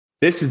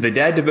This is the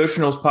Dad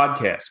Devotionals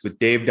podcast with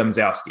Dave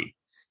Domzowski.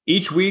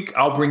 Each week,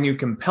 I'll bring you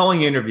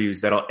compelling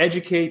interviews that'll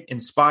educate,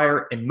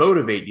 inspire, and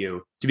motivate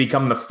you to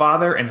become the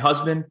father and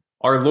husband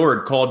our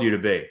Lord called you to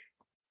be.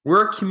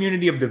 We're a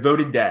community of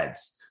devoted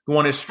dads who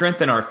want to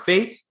strengthen our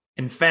faith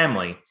and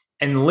family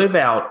and live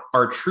out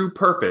our true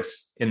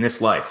purpose in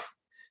this life.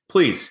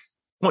 Please,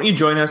 won't you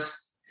join us?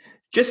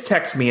 Just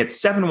text me at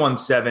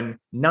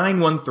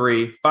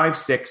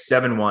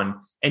 717-913-5671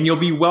 and you'll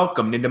be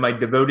welcomed into my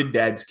devoted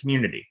dads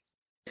community.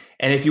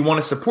 And if you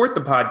want to support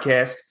the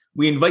podcast,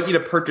 we invite you to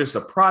purchase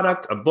a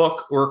product, a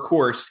book, or a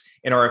course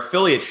in our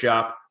affiliate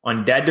shop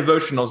on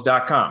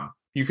daddevotionals.com.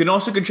 You can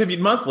also contribute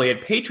monthly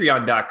at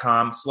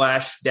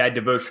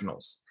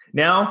patreon.com/daddevotionals.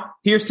 Now,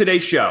 here's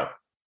today's show.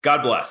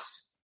 God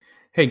bless.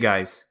 Hey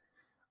guys,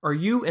 are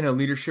you in a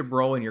leadership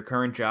role in your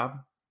current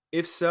job?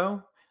 If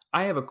so,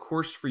 I have a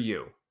course for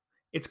you.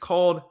 It's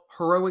called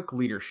Heroic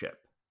Leadership.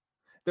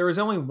 There is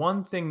only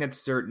one thing that's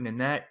certain, and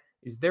that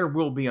is there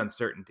will be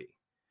uncertainty.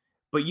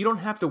 But you don't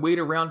have to wait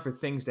around for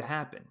things to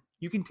happen.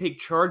 You can take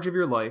charge of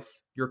your life,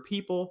 your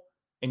people,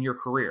 and your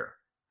career.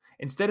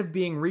 Instead of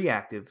being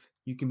reactive,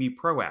 you can be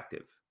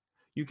proactive.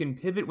 You can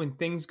pivot when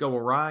things go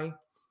awry,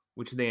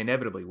 which they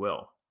inevitably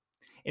will.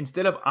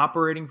 Instead of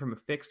operating from a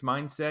fixed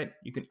mindset,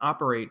 you can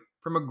operate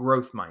from a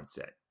growth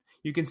mindset.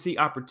 You can see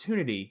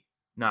opportunity,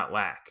 not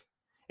lack.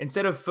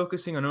 Instead of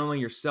focusing on only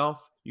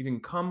yourself, you can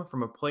come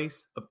from a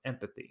place of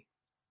empathy.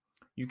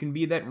 You can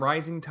be that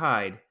rising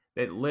tide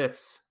that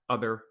lifts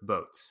other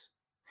boats.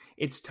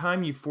 It's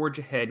time you forge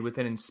ahead with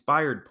an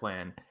inspired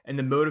plan and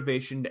the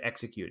motivation to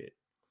execute it.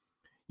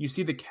 You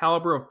see the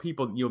caliber of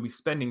people you'll be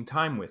spending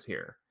time with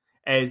here.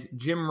 As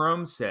Jim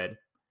Rohn said,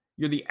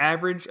 you're the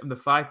average of the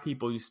 5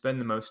 people you spend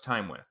the most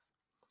time with.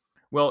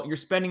 Well, you're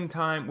spending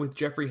time with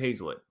Jeffrey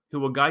Hazlett, who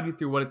will guide you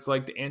through what it's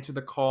like to answer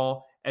the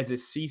call as a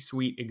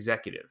C-suite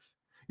executive.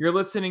 You're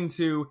listening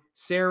to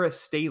Sarah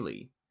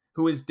Staley,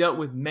 who has dealt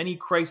with many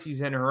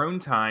crises in her own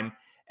time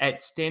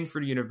at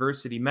Stanford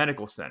University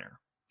Medical Center.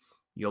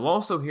 You'll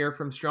also hear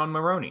from Sean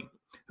Maroney,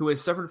 who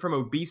has suffered from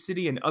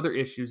obesity and other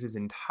issues his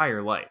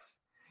entire life.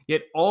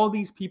 Yet all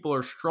these people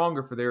are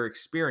stronger for their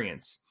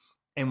experience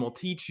and will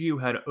teach you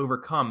how to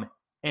overcome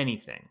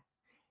anything.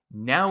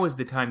 Now is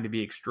the time to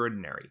be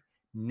extraordinary.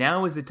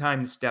 Now is the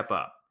time to step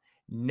up.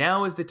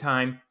 Now is the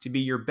time to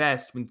be your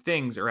best when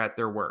things are at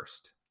their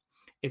worst.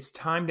 It's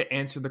time to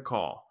answer the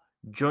call.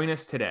 Join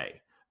us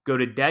today. Go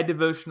to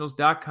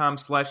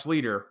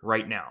daddevotionals.com/leader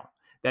right now.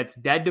 That's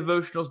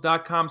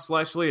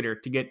daddevotionals.com/leader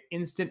to get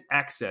instant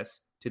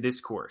access to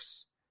this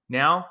course.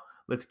 Now,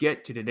 let's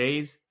get to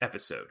today's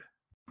episode.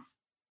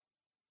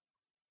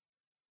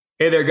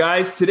 Hey there,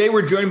 guys. Today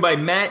we're joined by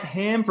Matt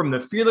Ham from the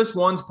Fearless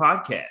Ones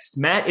podcast.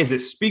 Matt is a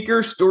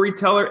speaker,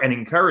 storyteller, and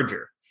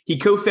encourager. He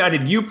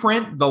co-founded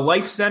Uprint, the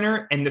Life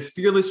Center, and the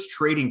Fearless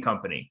Trading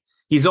Company.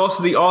 He's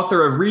also the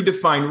author of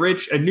Redefine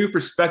Rich, a new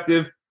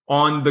perspective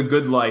on the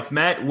good life.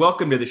 Matt,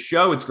 welcome to the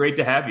show. It's great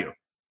to have you.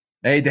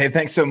 Hey, Dave,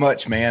 thanks so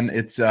much, man.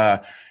 It's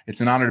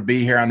an honor to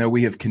be here. I know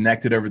we have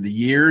connected over the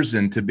years,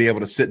 and to be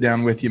able to sit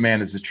down with you,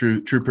 man, is a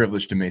true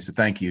privilege to me. So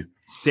thank you.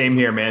 Same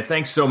here, man.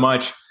 Thanks so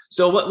much.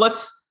 So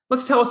let's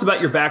tell us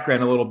about your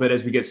background a little bit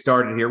as we get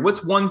started here.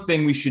 What's one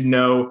thing we should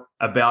know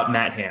about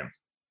Matt Ham?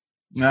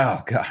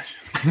 Oh, gosh.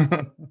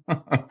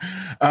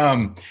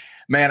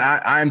 Man,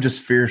 I'm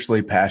just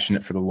fiercely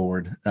passionate for the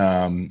Lord,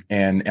 and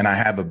I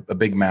have a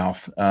big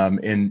mouth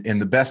in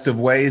the best of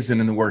ways and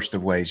in the worst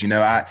of ways. You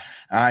know, I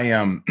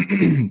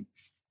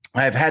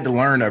have had to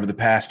learn over the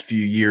past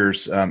few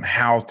years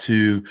how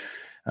to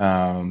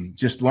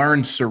just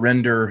learn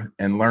surrender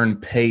and learn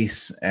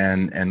pace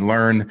and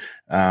learn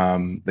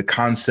the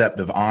concept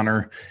of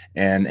honor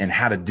and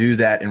how to do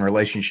that in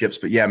relationships.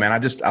 But yeah, man, I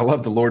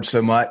love the Lord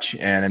so much,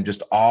 and I'm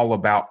just all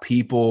about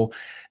people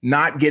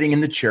not getting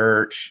in the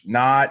church,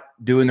 not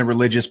doing the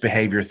religious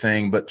behavior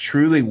thing, but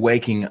truly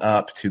waking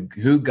up to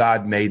who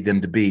God made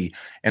them to be.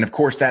 And of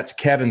course, that's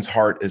Kevin's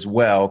heart as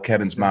well.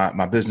 Kevin's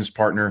my business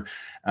partner.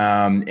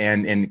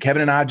 And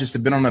Kevin and I just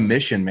have been on a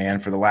mission, man,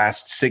 for the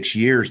last 6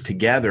 years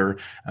together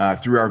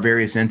through our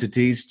various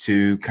entities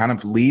to kind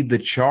of lead the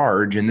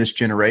charge in this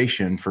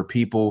generation for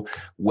people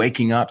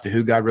waking up to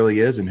who God really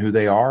is and who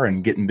they are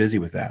and getting busy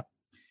with that.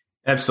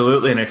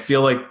 Absolutely. And I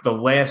feel like the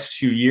last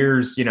 2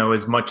 years, you know,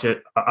 as much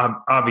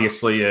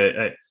obviously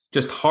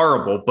just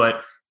horrible,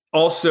 but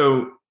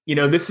also, you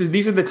know,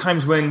 these are the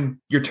times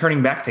when you're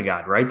turning back to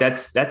God, right?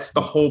 That's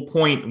the whole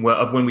point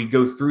of when we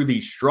go through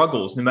these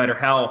struggles, no matter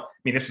how, I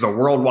mean, this is a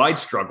worldwide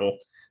struggle.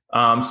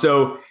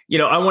 So, you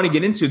know, I want to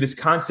get into this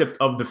concept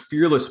of the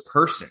fearless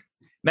person.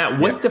 Matt,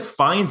 what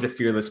defines a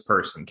fearless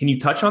person? Can you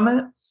touch on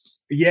that?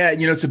 Yeah,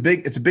 you know, it's a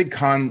big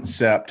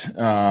concept.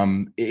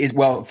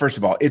 Well, first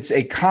of all, it's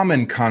a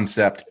common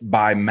concept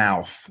by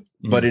mouth,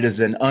 but it is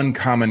an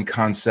uncommon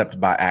concept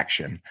by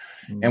action.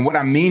 And what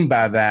I mean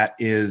by that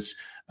is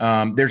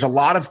there's a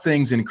lot of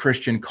things in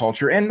Christian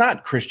culture and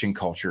not Christian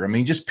culture. I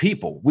mean, just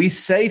people. We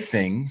say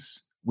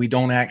things we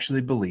don't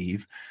actually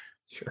believe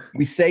Sure.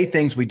 We say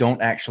things we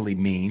don't actually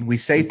mean. We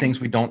say things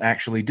we don't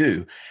actually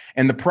do.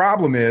 And the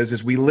problem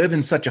is we live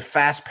in such a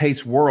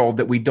fast-paced world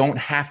that we don't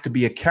have to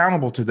be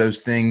accountable to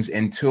those things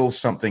until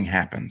something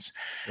happens.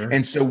 Sure.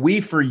 And so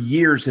we, for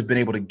years, have been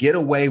able to get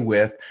away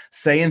with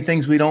saying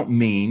things we don't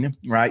mean,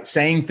 right?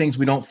 Saying things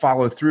we don't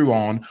follow through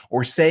on,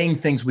 or saying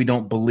things we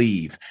don't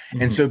believe.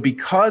 Mm-hmm. And so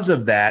because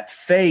of that,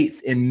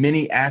 faith in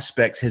many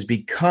aspects has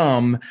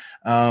become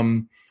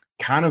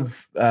kind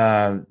of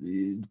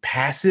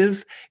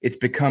passive. It's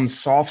become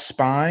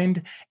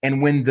soft-spined. And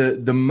when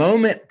the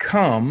moment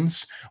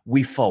comes,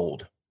 we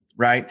fold,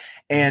 right?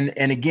 And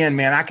again,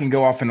 man, I can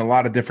go off in a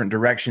lot of different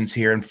directions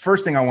here. And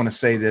first thing I want to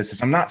say this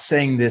is I'm not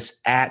saying this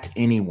at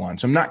anyone.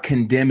 So I'm not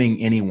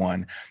condemning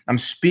anyone. I'm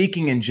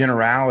speaking in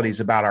generalities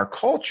about our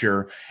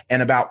culture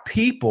and about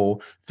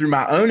people through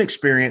my own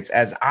experience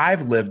as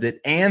I've lived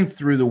it and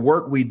through the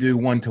work we do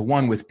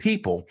one-to-one with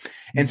people.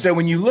 And so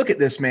when you look at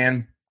this,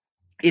 man,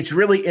 it's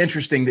really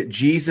interesting that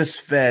Jesus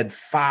fed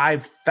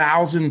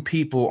 5,000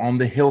 people on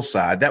the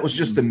hillside. That was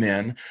just the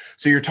men.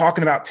 So you're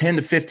talking about 10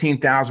 to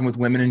 15,000 with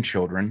women and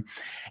children.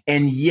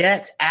 And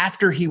yet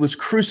after he was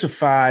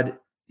crucified,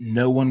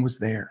 no one was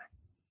there.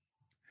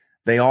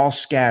 They all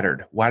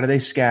scattered. Why do they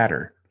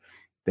scatter?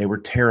 They were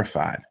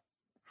terrified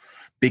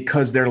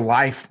because their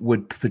life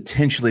would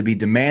potentially be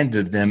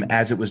demanded of them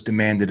as it was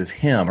demanded of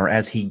him, or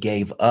as he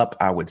gave up,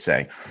 I would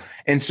say.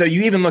 And so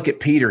you even look at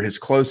Peter, his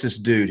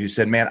closest dude, who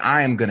said, man,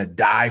 I am going to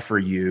die for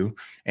you.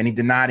 And he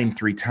denied him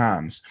 3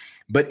 times.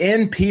 But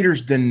in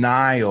Peter's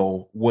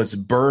denial was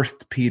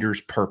birthed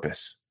Peter's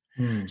purpose.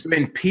 So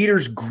in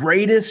Peter's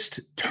greatest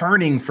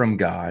turning from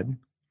God,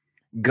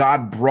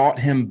 God brought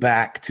him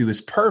back to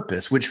his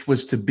purpose, which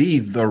was to be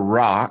the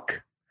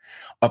rock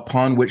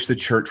upon which the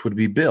church would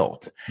be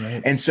built.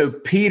 Right. And so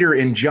Peter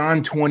in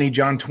John 20,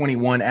 John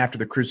 21, after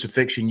the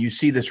crucifixion, you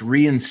see this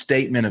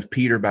reinstatement of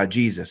Peter by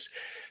Jesus.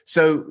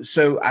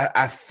 So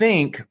I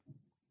think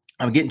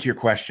I'm getting to your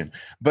question,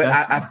 but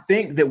I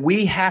think that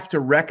we have to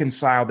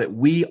reconcile that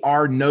we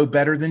are no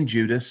better than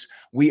Judas.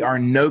 We are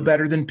no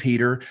better than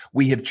Peter.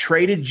 We have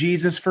traded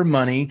Jesus for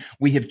money.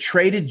 We have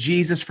traded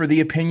Jesus for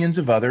the opinions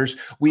of others.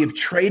 We have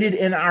traded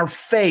in our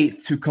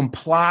faith to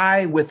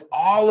comply with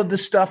all of the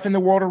stuff in the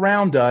world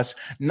around us,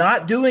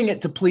 not doing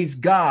it to please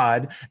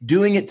God,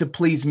 doing it to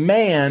please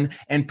man,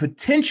 and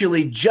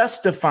potentially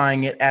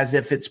justifying it as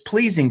if it's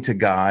pleasing to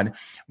God,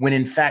 when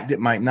in fact it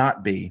might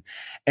not be.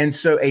 And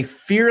so a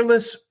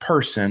fearless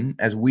person,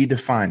 as we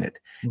define it,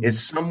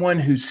 is someone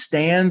who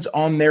stands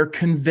on their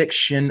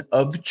conviction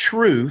of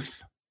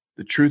truth,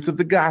 the truth of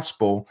the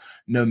gospel,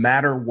 no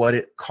matter what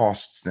it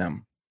costs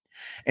them.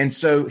 And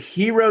so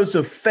heroes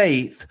of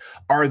faith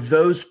are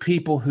those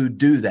people who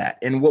do that.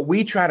 And what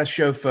we try to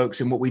show folks,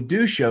 and what we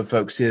do show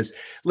folks, is,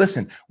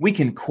 listen, we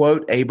can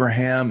quote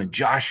Abraham and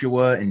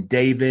Joshua and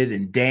David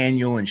and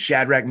Daniel and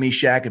Shadrach,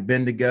 Meshach,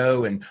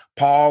 Abednego and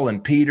Paul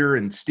and Peter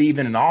and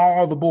Stephen and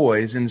all the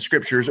boys in the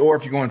scriptures. Or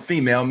if you're going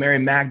female, Mary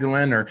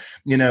Magdalene, or,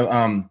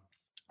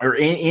 or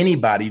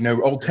anybody,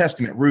 Old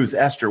Testament, Ruth,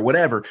 Esther,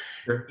 whatever,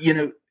 Sure.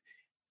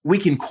 We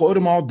can quote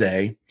them all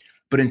day.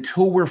 But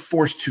until we're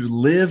forced to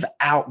live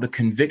out the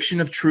conviction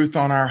of truth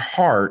on our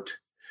heart,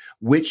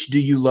 which do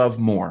you love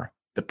more?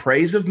 The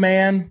praise of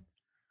man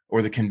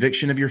or the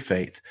conviction of your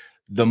faith?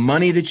 The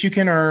money that you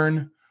can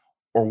earn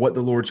or what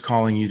the Lord's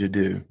calling you to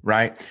do,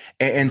 right?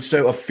 And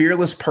so a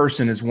fearless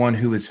person is one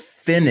who is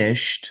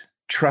finished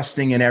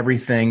trusting in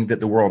everything that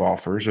the world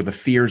offers, or the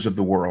fears of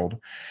the world,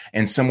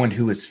 and someone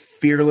who is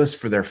fearless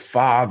for their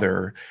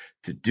Father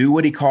to do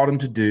what he called him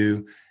to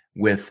do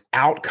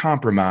without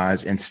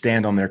compromise and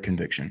stand on their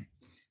conviction.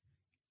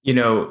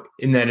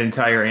 In that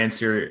entire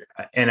answer,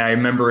 and I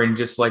remember in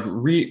just like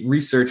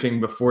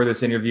researching before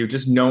this interview,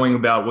 just knowing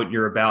about what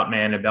you're about,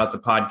 man, about the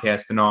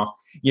podcast and all,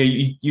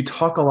 you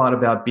talk a lot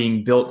about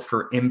being built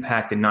for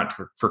impact and not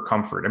for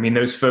comfort. I mean,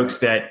 those folks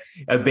that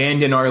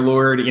abandon our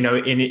Lord,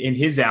 in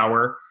his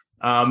hour,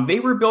 they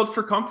were built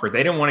for comfort.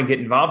 They didn't want to get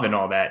involved in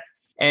all that.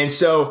 And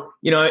so,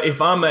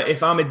 if I'm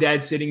a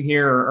dad sitting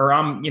here, or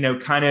I'm,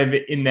 kind of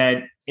in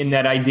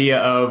that idea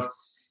of,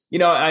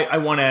 I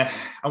want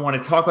to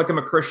talk like I'm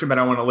a Christian, but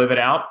I want to live it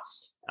out.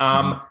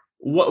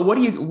 What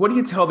do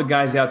you tell the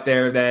guys out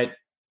there that,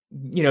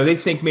 they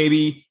think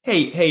maybe,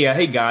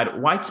 hey,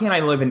 God, why can't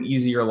I live an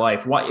easier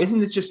life? Why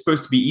isn't it just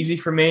supposed to be easy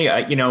for me?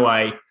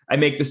 I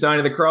make the sign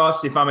of the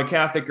cross if I'm a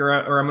Catholic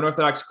or I'm an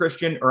Orthodox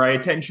Christian, or I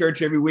attend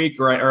church every week,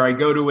 or I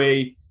go to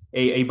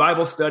a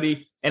Bible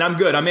study, and I'm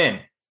good. I'm in.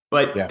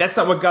 But That's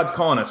not what God's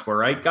calling us for,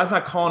 right? God's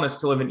not calling us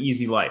to live an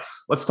easy life.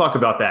 Let's talk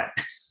about that.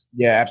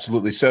 Yeah,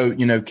 absolutely. So,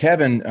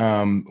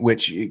 Kevin,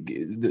 which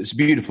it's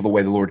beautiful the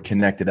way the Lord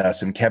connected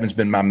us. And Kevin's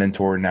been my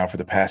mentor now for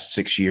the past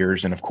 6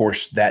 years. And of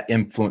course, that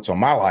influence on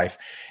my life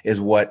is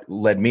what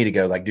led me to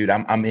go like, dude,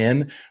 I'm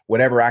in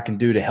whatever I can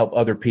do to help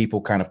other people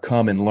kind of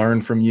come and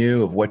learn from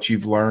you, of what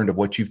you've learned, of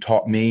what you've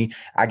taught me.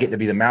 I get to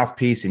be the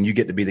mouthpiece and you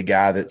get to be the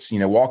guy that's,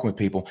 walking with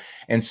people.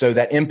 And so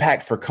that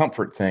impact for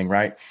comfort thing,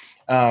 right?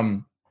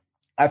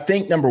 I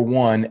think, number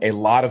one, a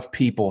lot of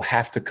people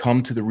have to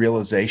come to the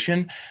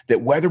realization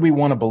that whether we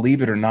want to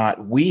believe it or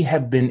not, we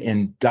have been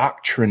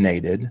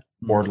indoctrinated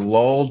or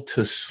lulled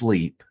to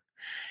sleep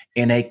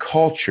in a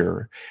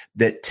culture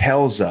that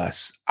tells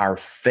us our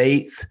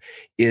faith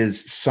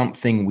is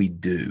something we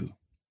do,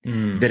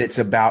 that it's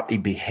about a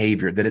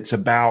behavior, that it's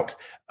about,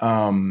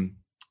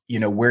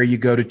 where you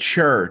go to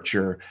church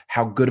or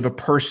how good of a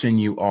person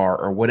you are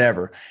or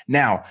whatever.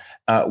 Now,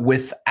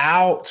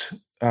 without,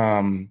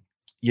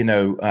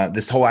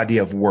 this whole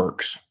idea of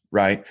works,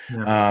 right?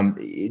 Yeah.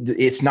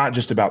 It's not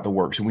just about the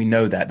works. And we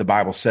know that the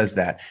Bible says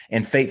that,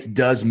 and faith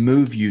does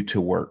move you to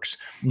works.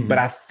 Mm-hmm. But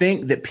I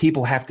think that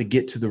people have to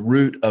get to the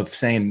root of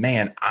saying,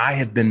 man, I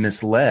have been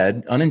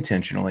misled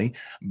unintentionally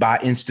by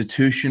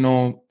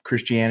institutional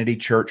Christianity,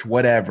 church,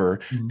 whatever,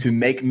 to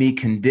make me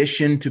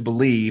conditioned to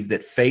believe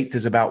that faith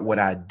is about what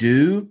I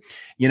do.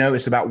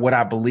 It's about what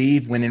I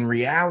believe, when in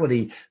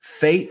reality,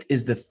 faith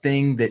is the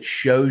thing that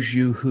shows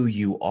you who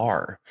you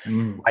are.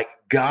 Like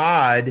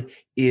God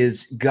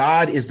is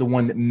the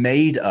one that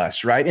made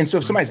us, right? And so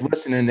if somebody's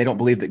listening and they don't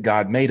believe that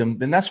God made them,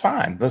 then that's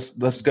fine.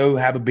 Let's go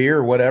have a beer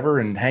or whatever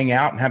and hang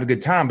out and have a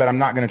good time. But I'm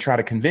not going to try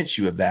to convince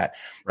you of that.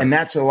 Right. And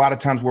that's a lot of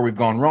times where we've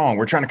gone wrong.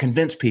 We're trying to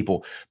convince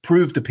people,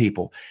 prove to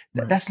people.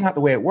 Right. That's not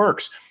the way it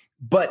works.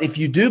 But if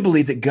you do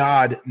believe that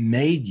God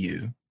made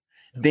you,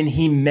 then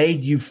he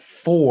made you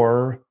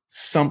for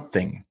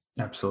something.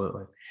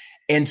 Absolutely.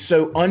 And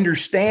so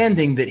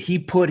understanding that he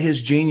put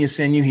his genius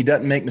in you, he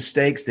doesn't make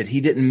mistakes, that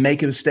he didn't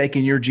make a mistake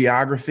in your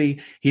geography,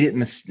 he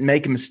didn't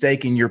make a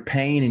mistake in your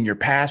pain, in your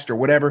past or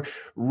whatever,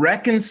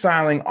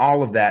 reconciling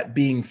all of that,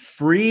 being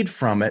freed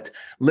from it,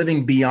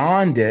 living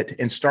beyond it,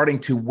 and starting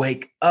to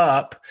wake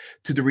up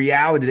to the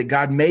reality that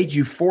God made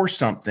you for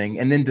something,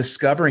 and then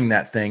discovering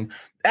that thing.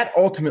 That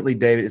ultimately,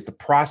 David, is the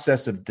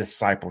process of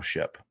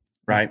discipleship.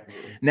 Right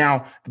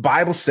now, the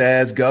Bible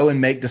says, go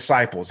and make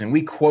disciples. And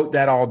we quote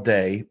that all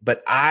day,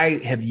 but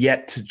I have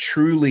yet to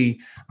truly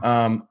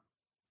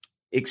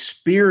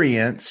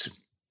experience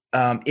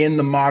in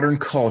the modern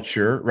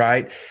culture,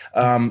 right,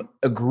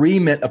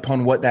 agreement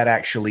upon what that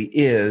actually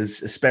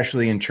is,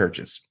 especially in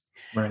churches.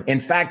 Right.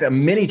 In fact,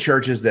 many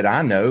churches that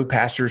I know,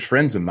 pastors,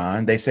 friends of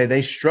mine, they say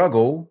they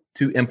struggle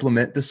to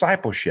implement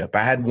discipleship.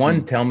 I had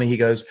one tell me, he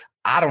goes,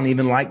 I don't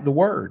even like the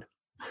word.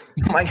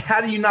 I'm like,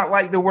 how do you not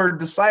like the word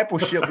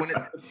discipleship when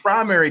it's the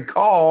primary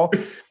call?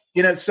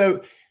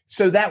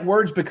 So that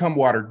word's become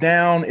watered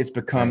down. It's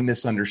become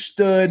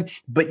misunderstood,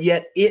 but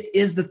yet it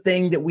is the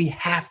thing that we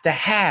have to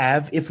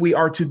have if we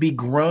are to be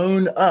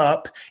grown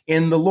up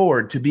in the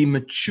Lord, to be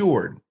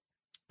matured.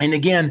 And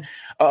again,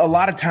 a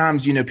lot of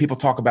times, people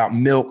talk about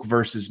milk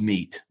versus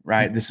meat,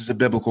 right? This is a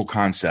biblical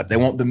concept. They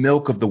want the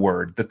milk of the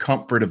word, the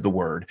comfort of the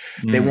word.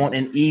 They want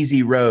an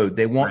easy road.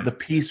 They want the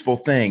peaceful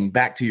thing.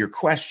 Back to your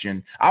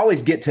question. I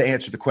always get to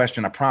answer the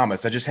question, I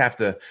promise. I just have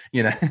to,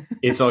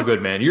 It's all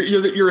good, man.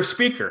 You're a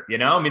speaker,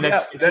 I mean,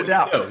 that's no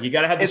doubt. You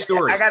got to have the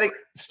stories. I got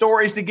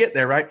stories to get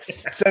there, right?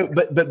 So,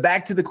 but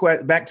back to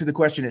the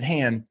question at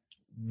hand.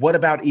 What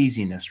about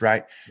easiness,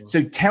 right?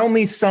 So tell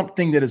me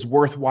something that is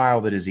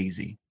worthwhile that is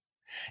easy.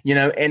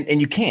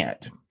 And you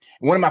can't.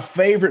 One of my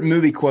favorite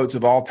movie quotes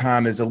of all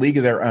time is A League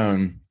of Their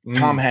Own.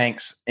 Tom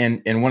Hanks,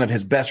 and one of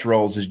his best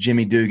roles is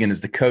Jimmy Dugan,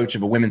 is the coach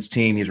of a women's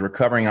team. He's a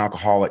recovering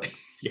alcoholic.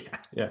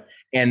 Yeah.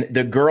 And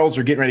the girls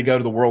are getting ready to go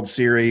to the World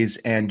Series,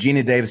 and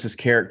Gina Davis's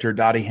character,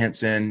 Dottie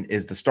Henson,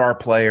 is the star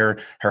player.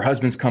 Her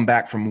husband's come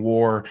back from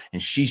war,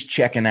 and she's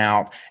checking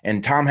out.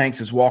 And Tom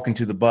Hanks is walking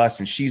to the bus,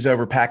 and she's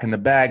over packing the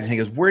bags. And he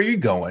goes, "Where are you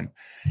going?"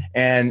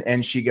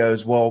 And she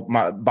goes, "Well,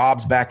 my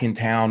Bob's back in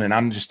town, and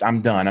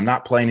I'm done. I'm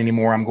not playing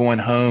anymore. I'm going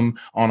home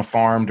on a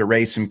farm to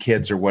raise some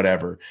kids or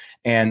whatever."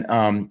 And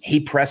he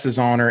presses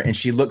on her, and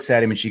she looks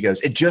at him, and she goes,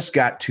 "It just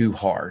got too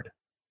hard."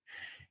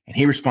 And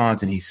he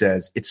responds and he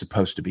says, "It's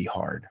supposed to be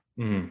hard.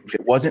 If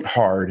it wasn't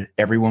hard,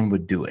 everyone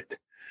would do it.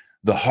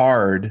 The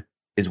hard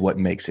is what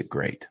makes it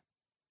great."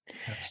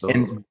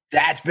 Absolutely. And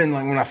that's been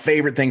like one of my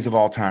favorite things of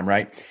all time,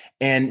 right?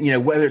 And,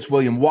 whether it's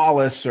William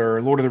Wallace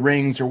or Lord of the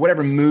Rings or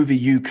whatever movie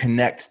you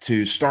connect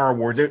to, Star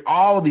Wars, there are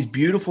all of these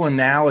beautiful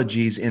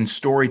analogies in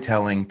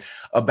storytelling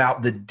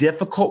about the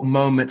difficult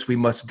moments we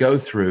must go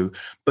through.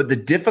 But the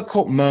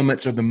difficult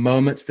moments are the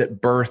moments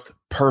that birth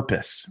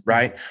purpose,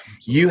 right?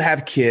 You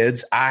have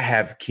kids. I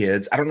have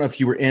kids. I don't know if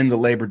you were in the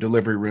labor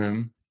delivery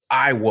room.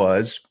 I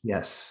was.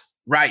 Yes.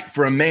 Right.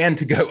 For a man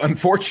to go,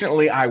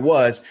 unfortunately, I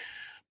was.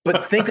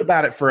 But think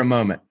about it for a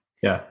moment.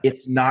 Yeah.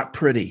 It's not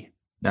pretty.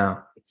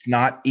 No. It's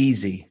not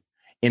easy.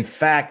 In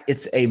fact,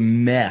 it's a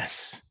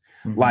mess.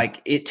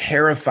 Like, it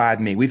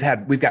terrified me. We've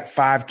got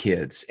 5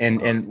 kids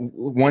and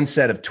one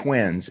set of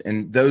twins,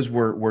 and those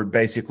were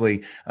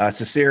basically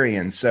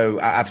cesarean. So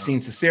I've seen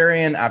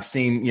cesarean, I've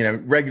seen,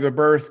 regular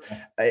birth,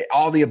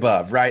 all the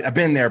above, right? I've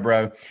been there,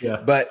 bro.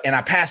 Yeah. And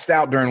I passed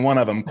out during one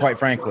of them, quite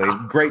frankly.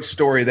 Great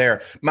story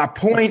there. My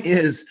point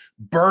is,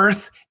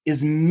 birth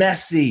is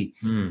messy.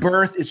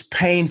 Birth is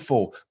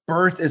painful.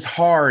 Birth is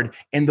hard.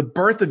 And the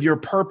birth of your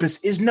purpose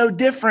is no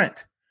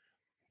different.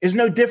 is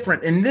no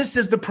different. And this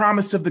is the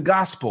promise of the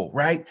gospel,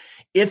 right?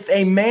 If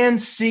a man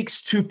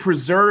seeks to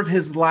preserve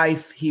his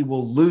life, he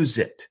will lose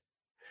it.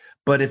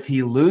 But if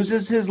he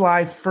loses his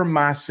life for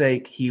my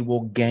sake, he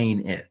will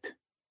gain it.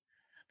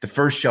 The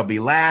first shall be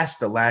last,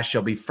 the last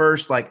shall be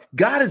first. Like,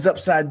 God is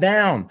upside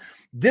down.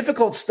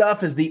 Difficult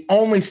stuff is the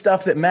only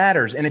stuff that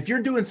matters. And if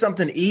you're doing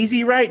something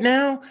easy right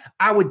now,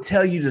 I would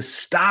tell you to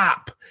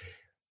stop,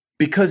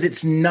 because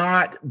it's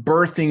not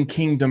birthing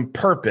kingdom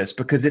purpose,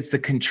 because it's the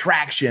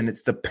contraction,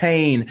 it's the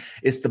pain,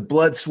 it's the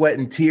blood, sweat,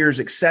 and tears,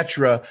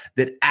 etc.,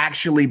 that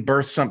actually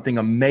births something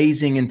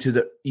amazing into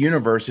the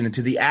universe and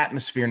into the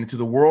atmosphere and into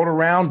the world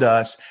around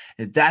us.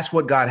 And that's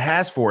what God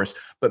has for us.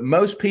 But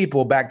most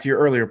people, back to your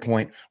earlier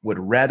point, would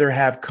rather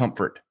have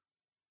comfort.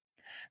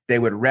 They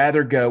would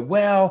rather go,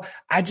 well,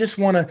 I just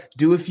want to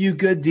do a few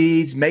good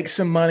deeds, make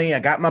some money. I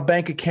got my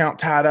bank account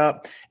tied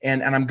up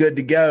and I'm good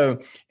to go.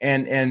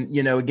 And,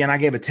 again, I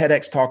gave a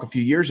TEDx talk a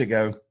few years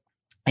ago.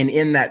 And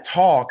in that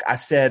talk, I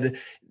said,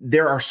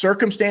 there are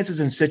circumstances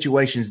and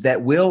situations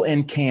that will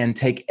and can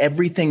take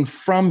everything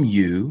from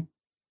you: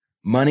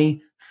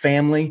 money,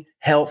 family,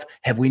 health.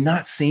 Have we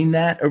not seen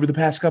that over the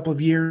past couple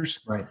of years?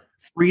 Right.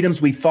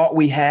 Freedoms we thought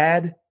we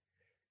had,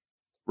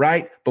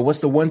 right? But what's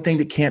the one thing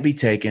that can't be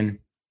taken?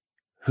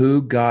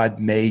 Who God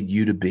made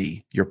you to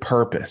be, your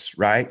purpose,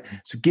 right?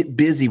 So get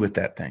busy with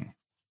that thing.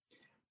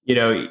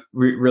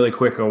 Really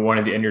quick, I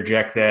wanted to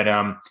interject that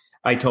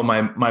I told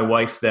my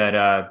wife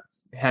that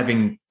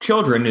having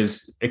children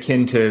is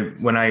akin to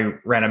when I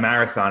ran a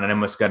marathon and I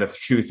almost got a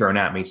shoe thrown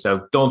at me.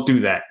 So don't do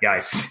that,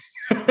 guys.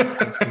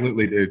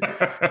 Absolutely, dude.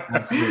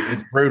 Absolutely.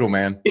 It's brutal,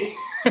 man.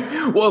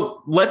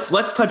 Well, let's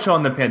touch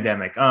on the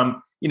pandemic.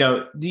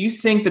 Do you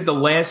think that the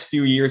last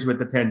few years with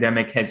the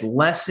pandemic has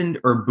lessened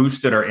or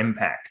boosted our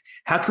impact?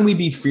 How can we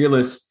be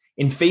fearless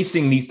in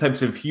facing these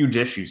types of huge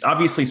issues?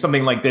 Obviously,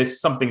 something like this,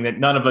 something that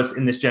none of us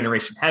in this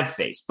generation have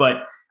faced,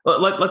 but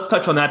let's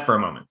touch on that for a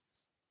moment.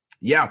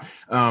 Yeah.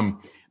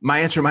 My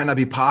answer might not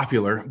be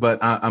popular, but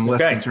I'm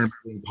less concerned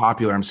about being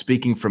popular. I'm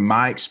speaking from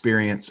my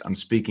experience. I'm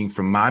speaking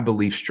from my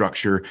belief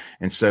structure.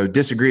 And so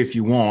disagree if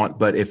you want,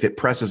 but if it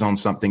presses on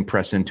something,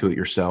 press into it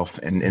yourself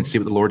and see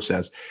what the Lord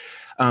says.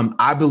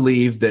 I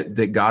believe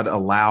that God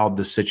allowed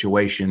the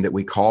situation that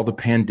we call the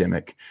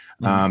pandemic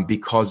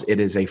because it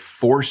is a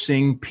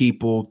forcing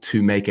people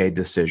to make a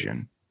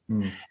decision.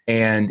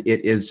 And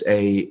it is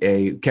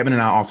Kevin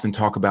and I often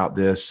talk about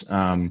this.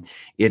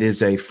 It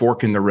is a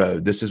fork in the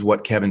road. This is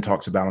what Kevin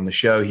talks about on the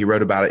show. He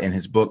wrote about it in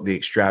his book, The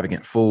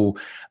Extravagant Fool.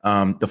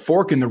 The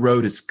fork in the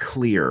road is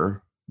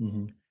clear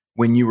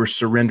when you are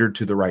surrendered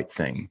to the right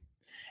thing.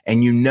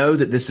 And you know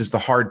that this is the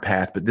hard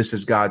path, but this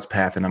is God's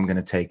path and I'm going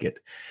to take it.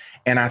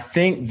 And I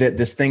think that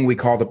this thing we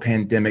call the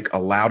pandemic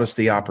allowed us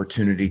the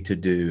opportunity to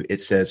do. It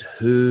says,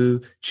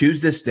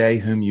 choose this day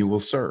whom you will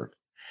serve.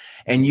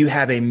 And you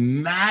have a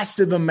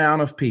massive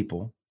amount of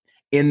people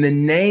in the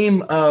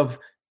name of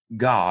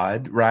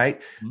God,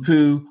 right,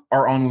 who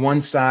are on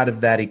one side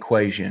of that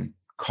equation.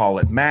 Call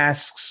it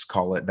masks,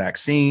 call it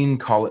vaccine,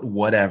 call it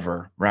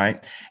whatever,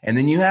 right? And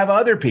then you have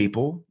other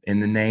people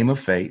in the name of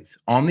faith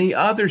on the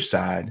other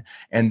side,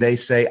 and they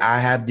say, I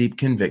have deep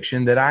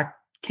conviction that I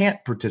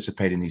can't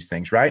participate in these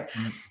things, right?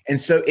 And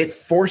so it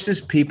forces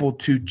people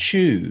to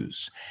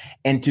choose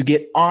and to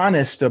get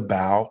honest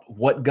about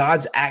what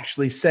God's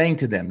actually saying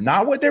to them,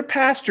 not what their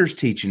pastor's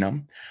teaching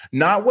them,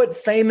 not what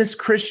famous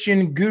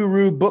Christian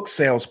guru book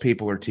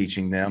salespeople are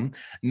teaching them,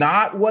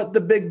 not what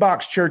the big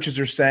box churches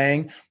are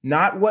saying,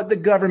 not what the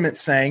government's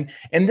saying.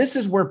 And this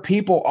is where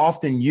people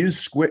often use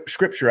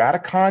scripture out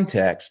of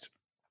context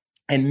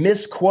and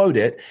misquote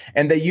it.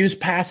 And they use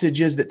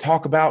passages that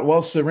talk about,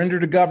 well, surrender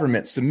to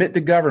government, submit to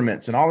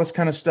governments, and all this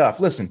kind of stuff.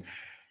 Listen,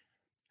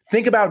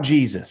 think about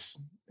Jesus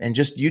and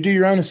just you do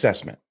your own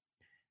assessment.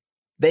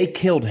 They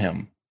killed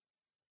him.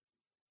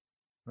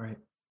 Right.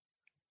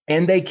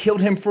 And they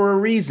killed him for a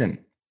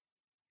reason.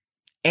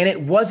 And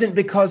it wasn't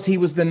because he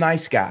was the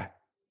nice guy.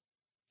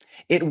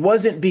 It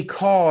wasn't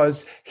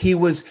because he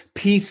was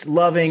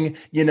peace-loving,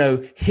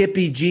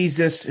 hippie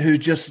Jesus who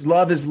just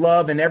love is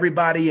love and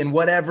everybody and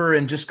whatever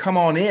and just come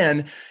on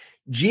in.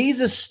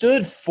 Jesus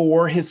stood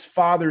for his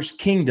Father's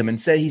kingdom and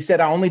he said,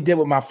 I only did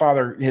what my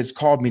Father has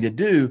called me to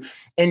do.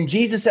 And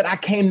Jesus said, I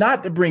came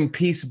not to bring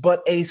peace,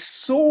 but a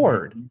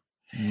sword.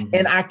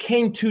 And I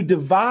came to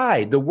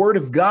divide. The word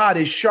of God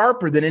is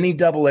sharper than any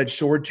double-edged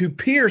sword to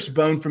pierce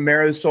bone from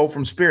marrow, soul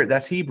from spirit.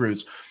 That's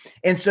Hebrews.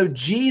 And so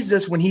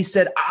Jesus, when he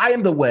said, I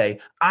am the way,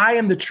 I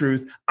am the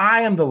truth,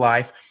 I am the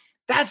life,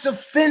 that's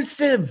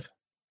offensive.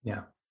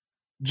 Yeah.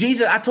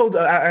 Jesus,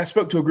 I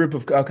spoke to a group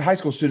of high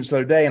school students the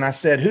other day, and I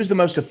said, who's the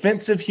most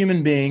offensive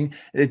human being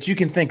that you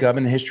can think of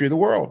in the history of the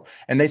world?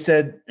 And they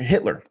said,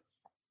 Hitler.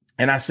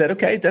 And I said,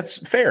 okay, that's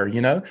fair.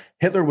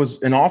 Hitler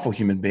was an awful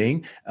human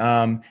being.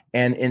 And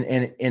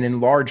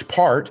in large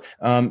part,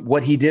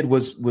 what he did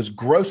was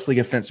grossly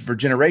offensive for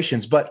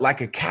generations. But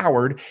like a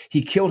coward,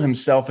 he killed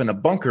himself in a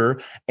bunker.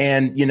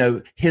 And,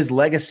 his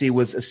legacy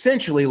was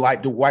essentially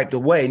wiped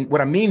away. And what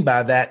I mean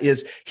by that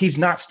is he's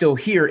not still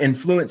here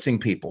influencing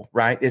people,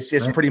 right?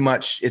 It's pretty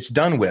much, it's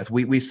done with.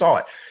 We saw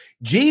it.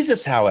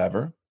 Jesus,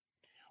 however,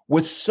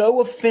 was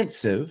so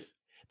offensive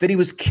that he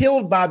was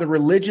killed by the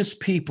religious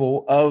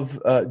people of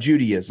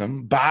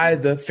Judaism, by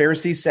the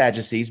Pharisees,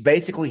 Sadducees,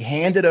 basically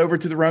handed over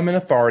to the Roman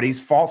authorities,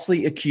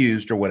 falsely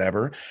accused or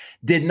whatever,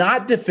 did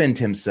not defend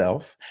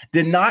himself,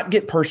 did not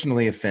get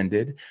personally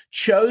offended,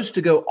 chose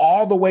to go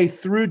all the way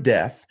through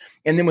death,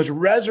 and then was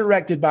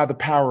resurrected by the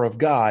power of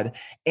God.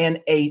 And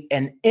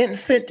an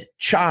infant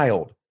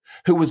child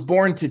who was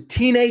born to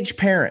teenage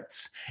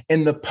parents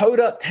in the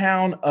podunk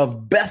town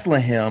of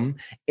Bethlehem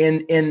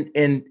in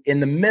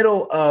the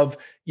middle of,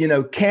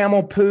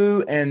 camel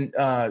poo and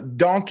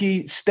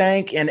donkey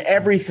stank and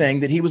everything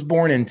that he was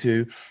born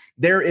into.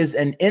 There is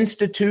an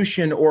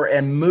institution or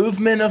a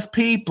movement of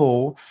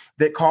people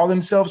that call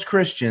themselves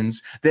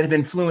Christians that have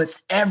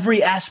influenced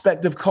every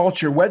aspect of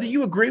culture, whether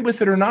you agree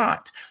with it or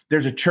not.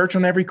 There's a church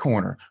on every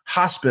corner,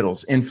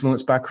 hospitals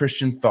influenced by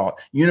Christian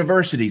thought,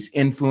 universities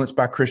influenced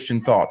by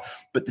Christian thought.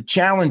 But the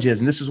challenge is,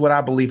 and this is what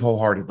I believe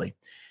wholeheartedly,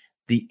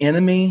 the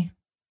enemy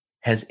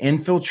has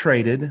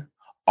infiltrated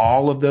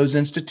all of those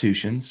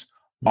institutions,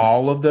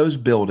 all of those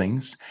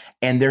buildings,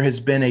 and there has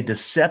been a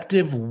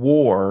deceptive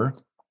war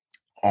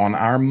on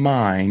our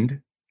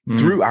mind,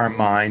 through our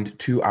mind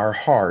to our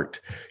heart,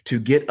 to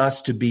get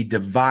us to be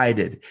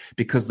divided,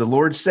 because the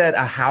Lord said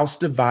a house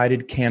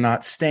divided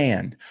cannot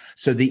stand.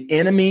 So the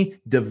enemy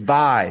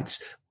divides.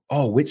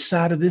 Oh, which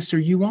side of this are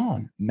you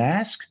on?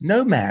 Mask?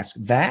 No mask.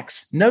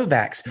 Vax? No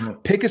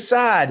vax. Pick a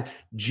side.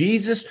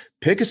 Jesus,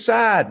 pick a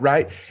side,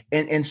 right?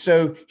 And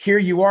so here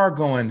you are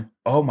going,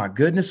 oh my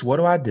goodness, what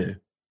do I do?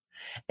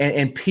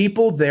 And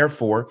people,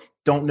 therefore,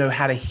 don't know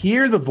how to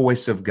hear the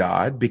voice of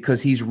God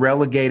because he's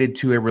relegated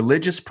to a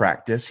religious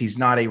practice. He's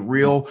not a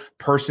real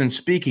person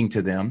speaking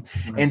to them.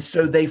 And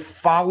so they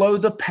follow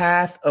the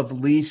path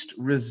of least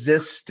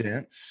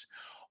resistance,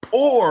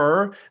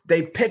 or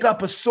they pick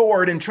up a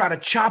sword and try to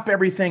chop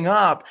everything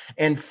up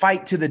and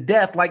fight to the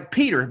death like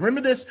Peter.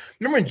 Remember this?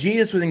 Remember when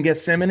Jesus was in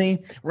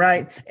Gethsemane,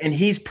 right? And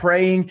he's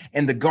praying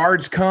and the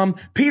guards come.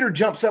 Peter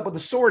jumps up with a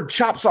sword,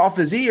 chops off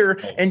his ear,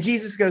 and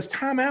Jesus goes,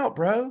 time out,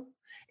 bro.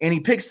 And he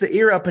picks the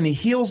ear up and he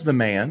heals the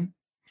man.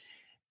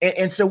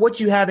 And so what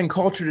you have in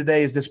culture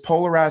today is this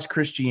polarized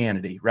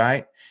Christianity,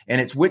 right?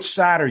 And it's which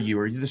side are you?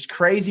 Are you this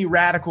crazy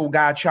radical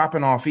guy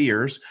chopping off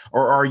ears?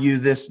 Or are you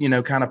this,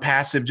 kind of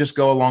passive, just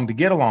go along to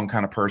get along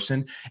kind of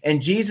person?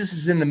 And Jesus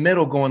is in the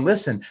middle going,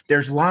 listen,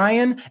 there's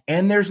lion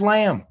and there's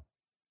lamb.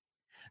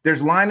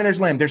 There's lion and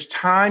there's lamb. There's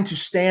time to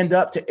stand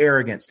up to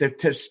arrogance.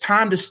 There's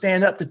time to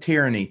stand up to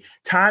tyranny,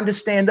 time to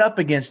stand up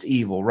against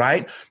evil,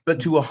 right? But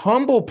to a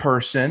humble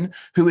person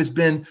who has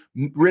been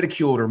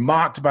ridiculed or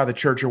mocked by the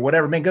church or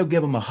whatever, man, go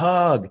give them a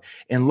hug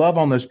and love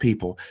on those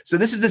people. So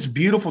this is this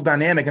beautiful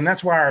dynamic. And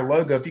that's why our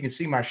logo, if you can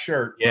see my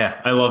shirt.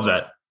 Yeah, I love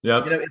that.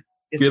 Yep.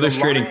 It's the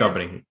illustrating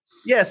company.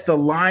 Yes, the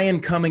lion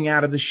coming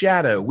out of the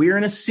shadow. We're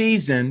in a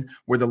season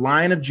where the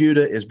Lion of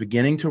Judah is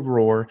beginning to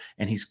roar,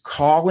 and he's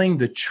calling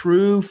the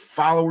true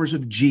followers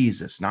of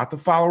Jesus, not the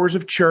followers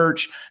of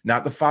church,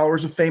 not the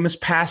followers of famous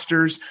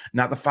pastors,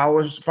 not the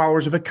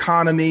followers of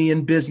economy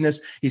and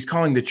business. He's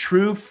calling the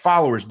true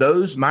followers,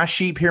 those, my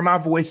sheep hear my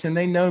voice and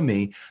they know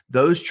me,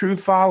 those true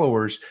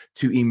followers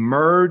to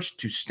emerge,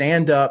 to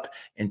stand up,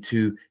 and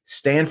to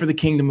stand for the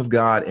kingdom of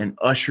God and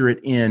usher it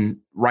in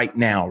right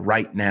now,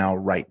 right now,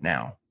 right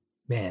now.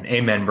 Man,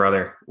 amen,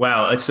 brother.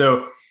 Wow.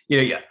 So,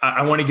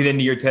 I want to get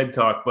into your TED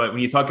Talk, but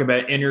when you talk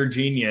about inner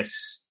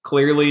genius,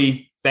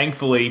 clearly,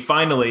 thankfully,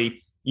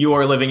 finally, you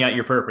are living out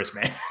your purpose,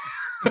 man.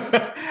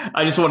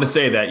 I just want to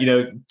say that,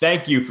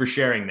 thank you for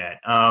sharing that.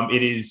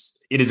 It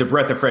is a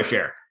breath of fresh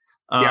air.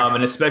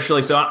 And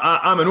especially, so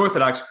I'm an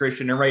Orthodox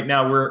Christian, and right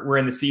now we're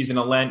in the season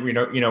of Lent.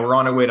 We're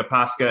on our way to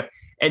Pascha,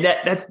 and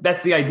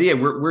that's the idea.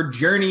 We're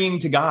journeying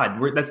to God.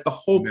 That's the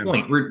whole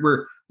point.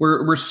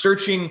 We're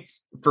searching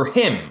for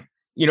Him.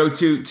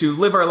 To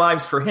live our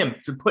lives for Him,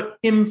 to put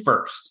Him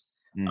first.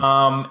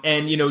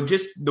 And,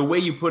 just the way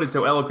you put it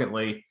so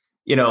eloquently,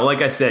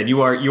 like I said,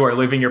 you are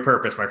living your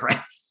purpose, my friend.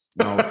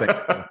 No, thank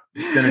you.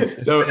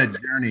 It's been a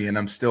journey, and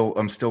I'm still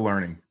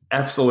learning.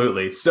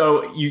 Absolutely.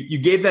 So you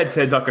gave that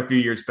TED Talk a few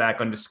years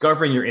back on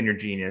discovering your inner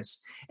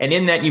genius. And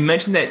in that, you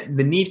mentioned that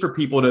the need for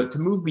people to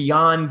move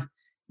beyond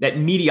that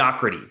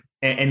mediocrity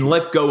and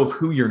let go of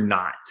who you're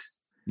not.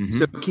 Mm-hmm.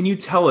 So can you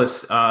tell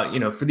us,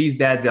 for these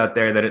dads out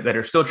there that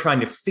are still trying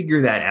to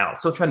figure that out,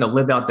 still trying to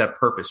live out that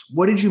purpose,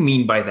 what did you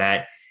mean by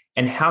that?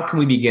 And how can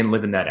we begin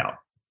living that out?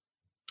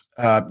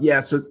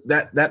 So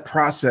that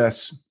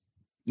process,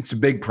 it's a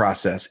big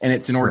process, and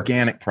it's an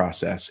organic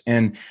process.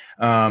 And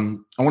I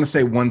want to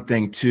say one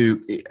thing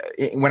too.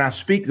 When I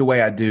speak the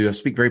way I do, I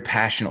speak very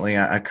passionately.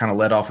 I kind of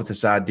let off with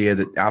this idea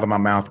that out of my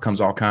mouth comes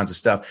all kinds of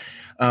stuff.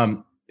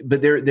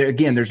 but there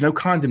again, there's no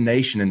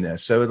condemnation in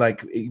this. So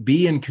like,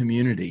 be in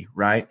community,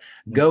 right?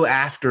 Go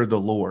after the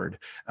Lord,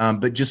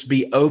 but just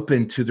be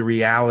open to the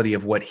reality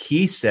of what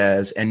he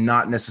says and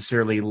not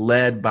necessarily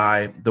led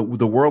by the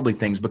worldly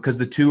things, because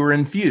the two are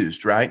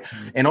infused, right?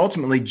 And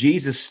ultimately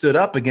Jesus stood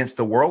up against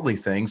the worldly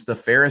things, the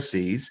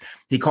Pharisees.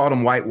 He called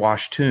them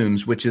whitewashed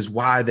tombs, which is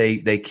why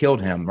they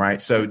killed him,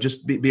 right? So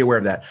just be aware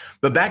of that.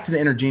 But back to the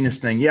intergenous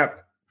thing.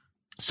 Yep.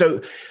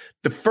 So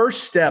the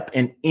first step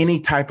in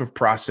any type of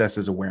process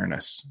is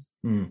awareness,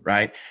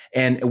 right?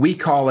 And we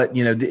call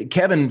it,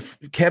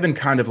 Kevin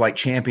kind of like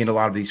championed a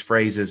lot of these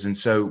phrases. And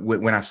so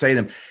when I say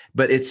them,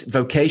 but it's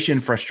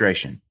vocation,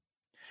 frustration.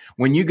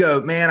 When you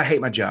go, man, I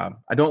hate my job.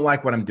 I don't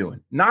like what I'm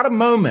doing. Not a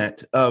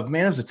moment of,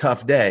 man, it was a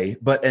tough day,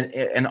 but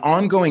an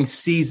ongoing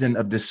season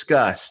of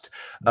disgust.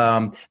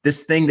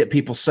 This thing that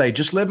people say,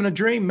 just living a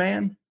dream,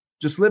 man.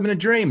 Just living a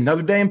dream.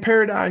 Another day in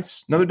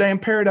paradise. Another day in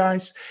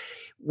paradise.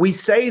 We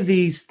say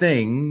these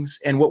things,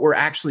 and what we're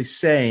actually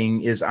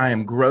saying is I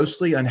am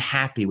grossly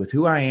unhappy with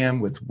who I am,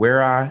 with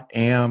where I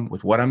am,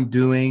 with what I'm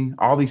doing,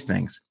 all these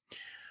things.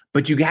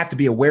 But you have to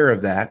be aware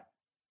of that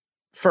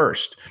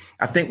first.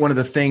 I think one of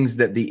the things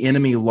that the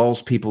enemy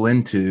lulls people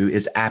into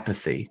is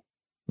apathy.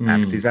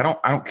 Apathy is, I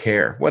don't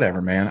care.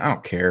 Whatever, man. I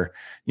don't care.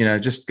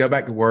 Just go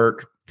back to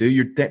work. Do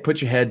your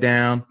put your head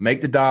down, make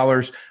the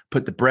dollars,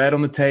 put the bread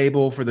on the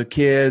table for the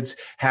kids,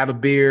 have a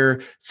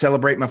beer,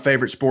 celebrate my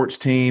favorite sports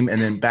team,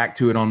 and then back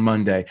to it on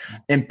Monday.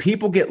 And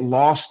people get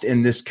lost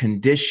in this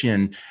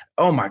condition.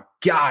 Oh my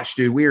gosh,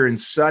 dude, we are in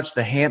such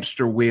the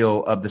hamster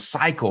wheel of the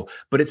cycle,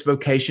 but it's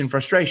vocation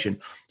frustration.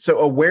 So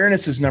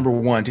awareness is number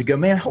one, to go,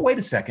 man, wait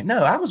a second.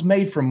 No, I was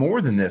made for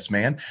more than this,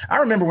 man. I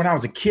remember when I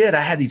was a kid,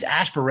 I had these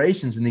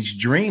aspirations and these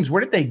dreams.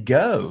 Where did they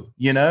go?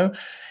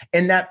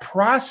 And that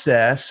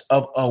process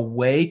of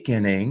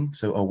awakening,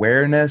 so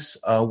awareness,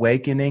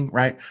 awakening,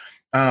 right?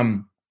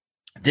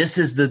 This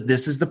is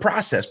the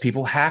process.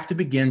 People have to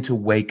begin to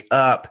wake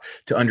up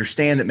to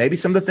understand that maybe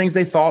some of the things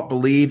they thought,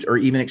 believed, or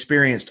even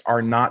experienced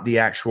are not the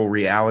actual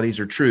realities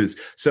or truths.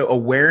 So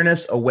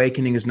awareness,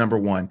 awakening is number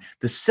one.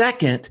 The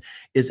second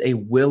is a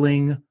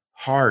willing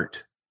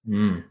heart.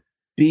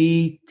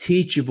 Be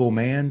teachable,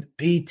 man.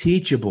 Be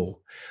teachable.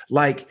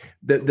 Like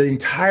the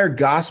entire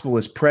gospel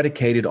is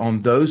predicated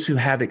on those who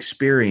have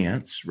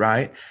experience,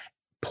 right?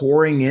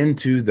 Pouring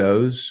into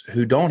those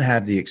who don't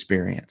have the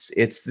experience.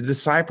 It's the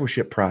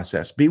discipleship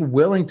process. Be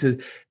willing to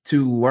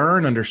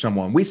learn under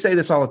someone. We say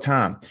this all the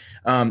time.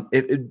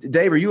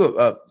 Dave, are you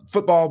a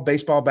football,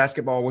 baseball,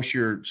 basketball? What's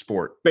your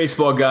sport?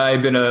 Baseball guy.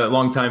 Been a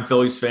longtime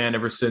Phillies fan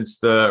ever since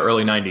the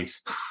early 90s.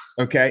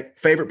 Okay.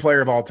 Favorite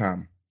player of all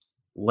time?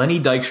 Lenny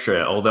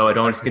Dykstra, although I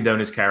don't condone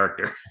his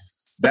character.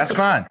 That's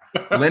fine.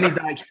 Lenny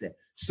Dykstra.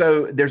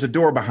 So there's a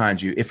door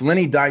behind you. If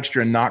Lenny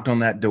Dykstra knocked on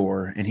that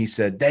door and he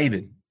said,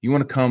 David, you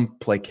want to come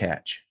play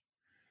catch?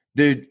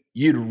 Dude,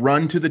 you'd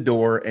run to the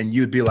door and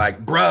you'd be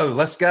like, bro,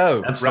 let's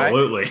go.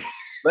 Absolutely. Right?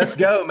 Let's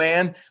go,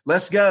 man.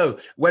 Let's go.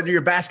 Whether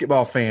you're a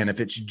basketball fan, if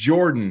it's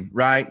Jordan,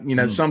 right?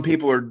 Some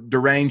people are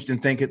deranged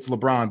and think it's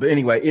LeBron, but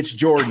anyway, it's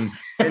Jordan.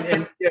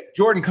 and if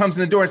Jordan comes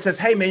in the door and says,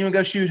 hey, man, you want to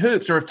go shoot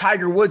hoops? Or if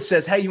Tiger Woods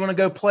says, hey, you want to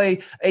go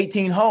play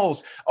 18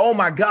 holes? Oh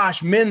my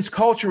gosh, men's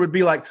culture would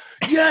be like,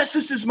 yes,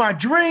 this is my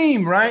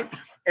dream, right?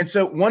 And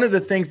so one of the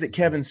things that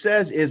Kevin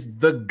says is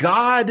the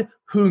God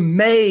who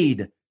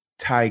made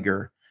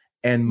Tiger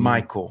and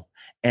Michael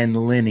and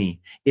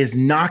Lenny is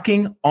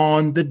knocking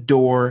on the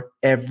door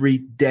every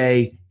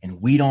day,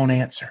 and we don't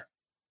answer.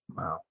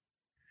 Wow.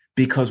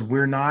 Because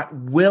we're not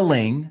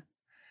willing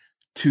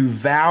to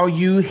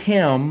value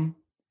him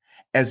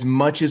as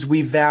much as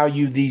we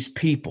value these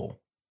people.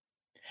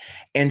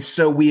 And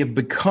so we have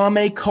become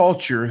a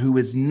culture who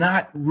is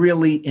not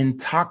really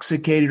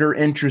intoxicated or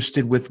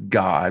interested with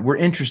God. We're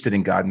interested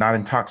in God, not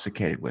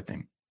intoxicated with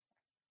him.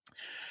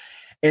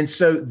 And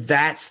so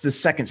that's the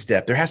second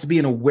step. There has to be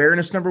an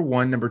awareness, number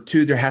one. Number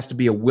two, there has to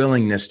be a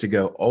willingness to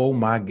go, oh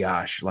my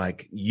gosh,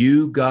 like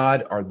you,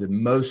 God, are the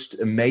most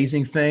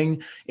amazing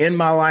thing in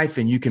my life,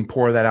 and you can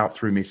pour that out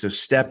through me. So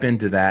step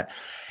into that.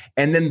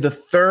 And then the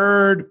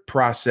third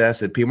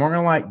process, and people aren't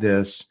going to like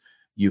this,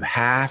 you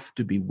have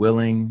to be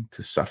willing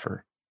to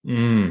suffer.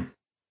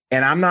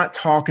 And I'm not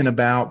talking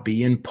about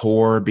being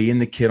poor, being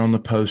the kid on the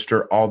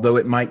poster, although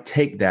it might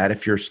take that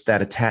if you're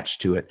that attached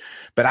to it.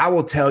 But I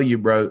will tell you,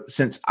 bro,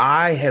 since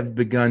I have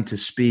begun to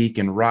speak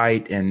and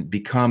write and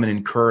become an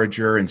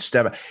encourager and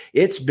step,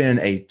 it's been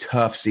a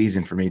tough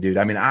season for me, dude.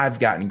 I mean, I've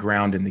gotten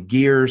ground in the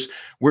gears.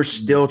 We're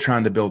still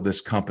trying to build this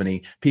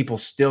company. People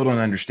still don't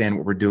understand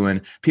what we're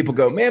doing. People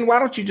go, man, why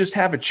don't you just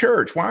have a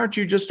church? Why aren't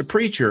you just a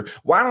preacher?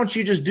 Why don't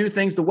you just do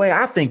things the way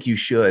I think you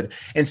should?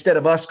 Instead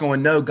of us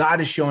going, no, God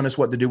is showing us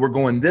what to do. We're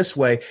going this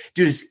way.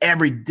 Dude, it's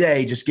every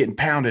day just getting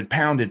pounded.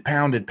 And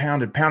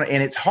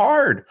it's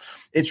hard.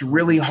 It's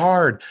really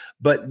hard.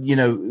 But,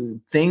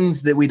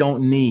 things that we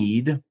don't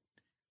need,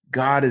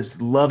 God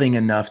is loving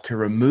enough to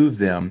remove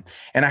them.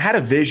 And I had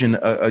a vision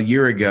a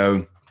year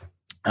ago.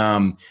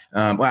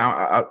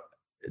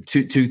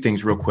 two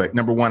things real quick.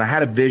 Number one, I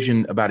had a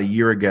vision about a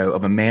year ago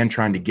of a man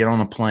trying to get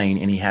on a plane,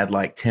 and he had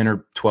like 10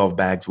 or 12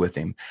 bags with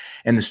him.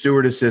 And the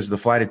stewardesses, the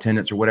flight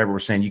attendants or whatever were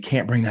saying, you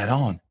can't bring that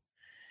on.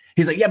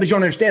 He's like, yeah, but you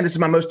don't understand. This is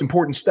my most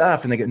important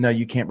stuff. And they go, no,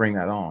 you can't bring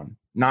that on.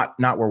 Not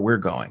where we're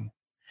going.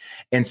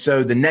 And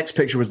so the next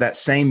picture was that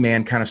same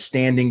man kind of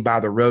standing by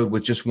the road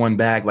with just one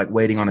bag, like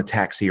waiting on a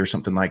taxi or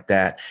something like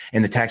that.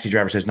 And the taxi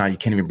driver says, no, you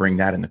can't even bring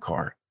that in the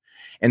car.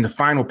 And the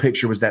final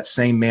picture was that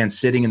same man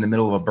sitting in the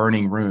middle of a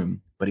burning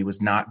room, but he was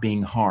not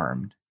being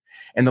harmed.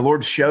 And the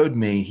Lord showed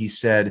me, he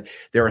said,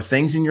 there are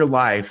things in your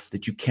life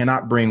that you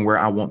cannot bring where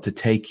I want to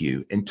take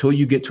you until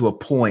you get to a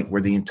point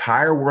where the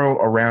entire world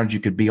around you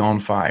could be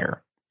on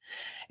fire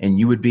and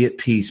you would be at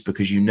peace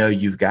because you know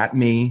you've got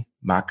me,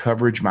 my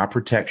coverage, my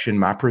protection,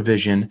 my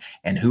provision,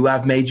 and who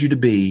I've made you to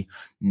be.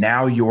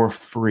 Now you're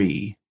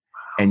free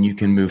and you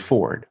can move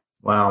forward.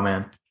 Wow,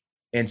 man.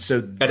 And so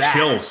that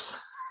chills.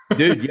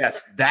 Dude,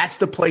 yes, that's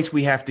the place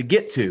we have to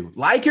get to.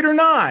 Like it or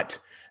not,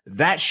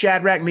 that's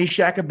Shadrach,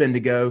 Meshach,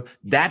 Abednego.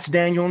 That's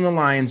Daniel in the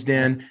lion's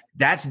den.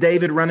 That's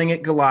David running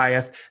at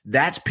Goliath.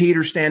 That's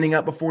Peter standing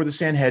up before the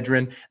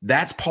Sanhedrin.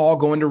 That's Paul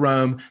going to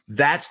Rome.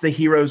 That's the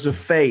heroes of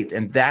faith.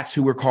 And that's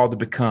who we're called to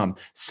become.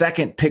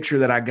 Second picture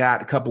that I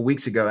got a couple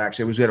weeks ago,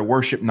 actually, was at a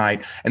worship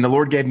night. And the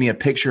Lord gave me a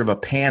picture of a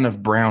pan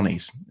of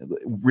brownies.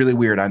 Really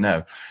weird, I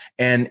know.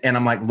 And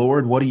I'm like,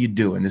 Lord, what are you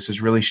doing? This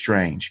is really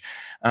strange.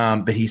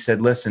 But he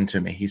said, listen to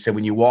me. He said,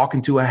 when you walk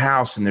into a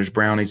house and there's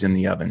brownies in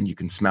the oven, you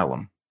can smell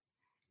them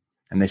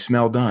and they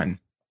smell done.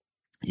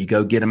 You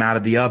go get them out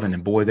of the oven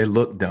and boy, they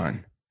look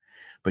done,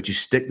 but you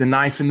stick the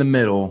knife in the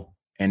middle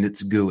and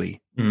it's gooey.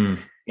 And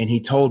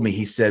he told me,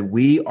 he said,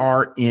 we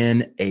are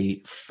in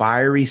a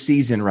fiery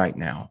season right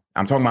now.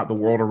 I'm talking about the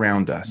world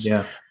around us.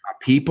 Yeah.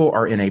 People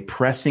are in a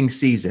pressing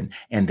season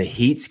and the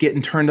heat's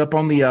getting turned up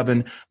on the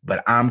oven,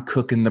 but I'm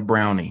cooking the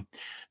brownie.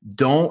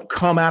 Don't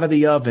come out of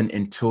the oven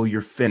until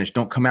you're finished.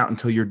 Don't come out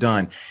until you're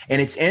done. And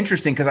it's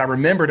interesting because I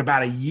remembered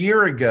about a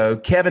year ago,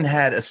 Kevin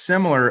had a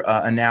similar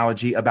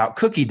analogy about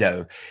cookie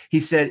dough. He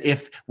said,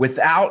 if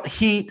without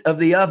heat of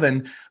the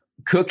oven,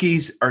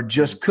 cookies are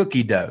just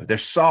cookie dough. They're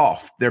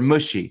soft. They're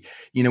mushy.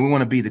 You know, we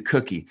want to be the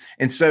cookie.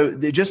 And so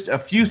just a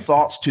few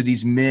thoughts to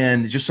these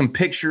men, just some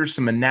pictures,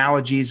 some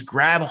analogies.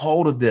 Grab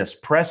hold of this,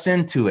 press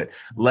into it.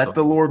 Let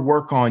the Lord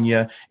work on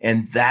you.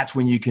 And that's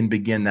when you can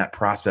begin that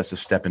process of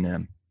stepping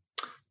in.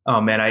 Oh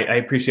man, I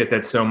appreciate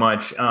that so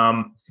much.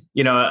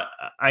 You know,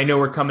 I know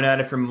we're coming at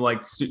it from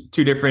like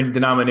two different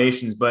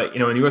denominations, but you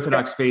know, in the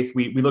Orthodox faith,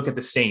 we look at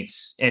the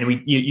saints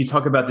and you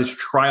talk about this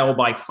trial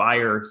by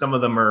fire. Some of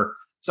them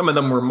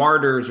were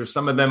martyrs, or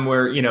some of them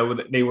were, you know,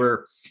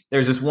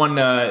 there's this one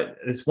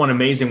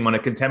amazing one, a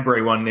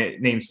contemporary one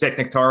named St.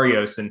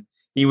 Nectarios. And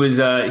he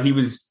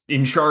was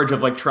in charge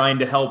of like trying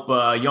to help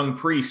young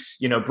priests,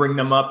 you know, bring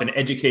them up and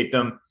educate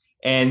them.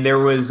 And there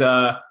was,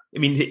 I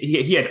mean,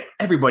 he had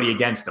everybody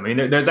against him. I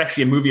mean, there's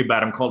actually a movie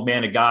about him called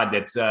Man of God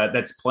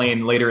that's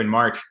playing later in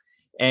March.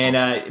 And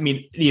I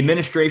mean, the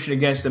administration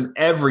against him,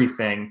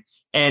 everything.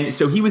 And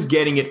so he was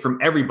getting it from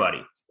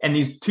everybody. And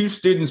these two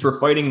students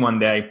were fighting one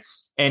day,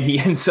 and he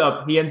ends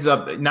up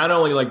not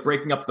only like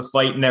breaking up the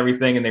fight and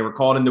everything, and they were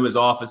called into his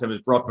office and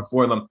was brought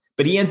before them,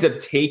 but he ends up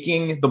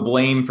taking the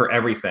blame for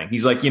everything.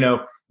 He's like, you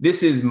know,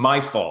 this is my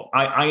fault.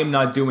 I am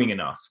not doing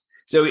enough.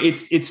 So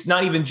it's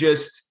not even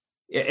just,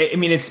 I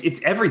mean,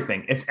 it's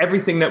everything. It's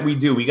everything that we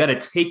do. We got to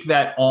take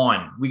that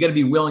on. We got to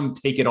be willing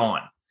to take it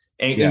on.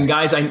 And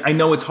guys, I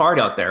know it's hard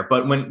out there,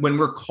 but when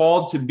we're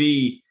called to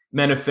be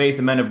men of faith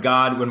and men of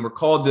God, when we're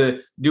called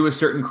to do a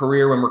certain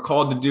career, when we're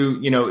called to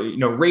do, you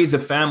know, raise a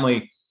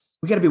family,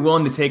 we got to be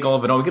willing to take all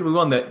of it on. We got to be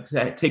willing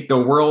to take the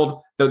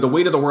world, the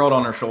weight of the world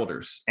on our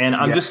shoulders. And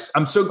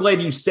I'm so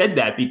glad you said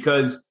that,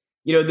 because,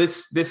 you know,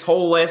 this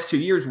whole last 2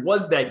 years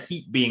was that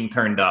heat being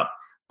turned up.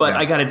 But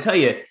I got to tell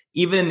you,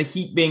 even in the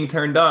heat being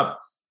turned up,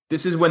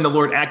 this is when the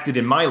Lord acted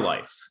in my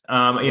life.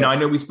 You know, I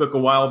know we spoke a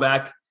while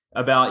back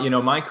about, you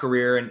know, my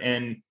career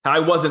and how I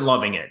wasn't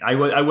loving it. I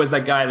was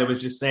that guy that was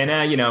just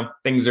saying, you know,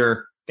 things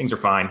are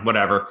fine,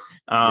 whatever.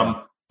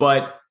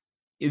 But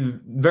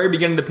in the very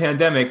beginning of the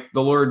pandemic,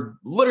 the Lord,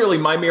 literally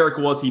my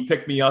miracle was he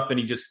picked me up and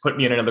he just put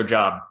me in another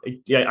job.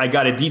 I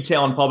got a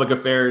detail in public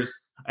affairs.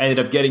 I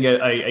ended up getting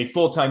a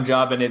full-time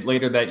job in it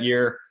later that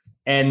year.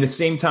 And the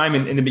same time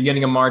in the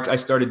beginning of March, I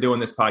started doing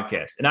this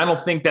podcast. And I don't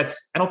think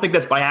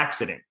that's by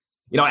accident.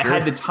 You know, sure. I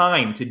had the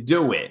time to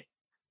do it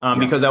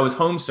because I was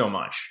home so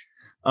much.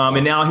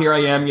 And now here I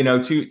am, you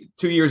know, two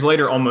years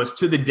later, almost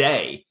to the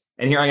day.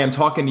 And here I am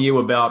talking to you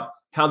about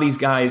how these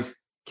guys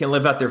can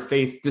live out their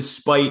faith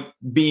despite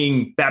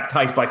being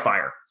baptized by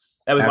fire.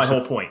 That was Absolutely. My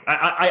whole point.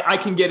 I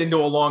can get into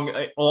a long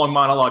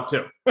monologue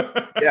too.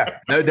 Yeah,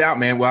 no doubt,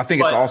 man. Well, I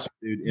think it's awesome,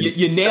 dude.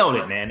 You nailed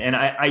it, man. And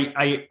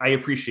I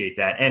appreciate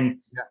that. And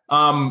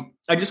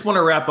I just want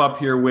to wrap up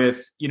here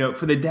with, you know,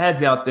 for the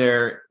dads out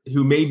there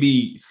who may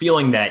be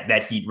feeling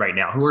that heat right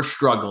now, who are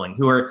struggling,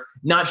 who are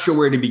not sure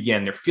where to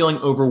begin. They're feeling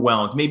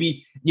overwhelmed.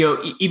 Maybe, you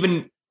know,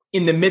 even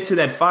in the midst of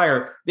that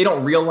fire, they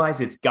don't realize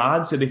it's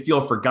God, so they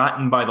feel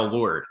forgotten by the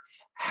Lord.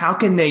 How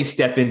can they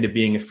step into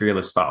being a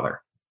fearless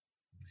father?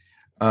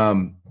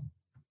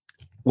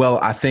 Well,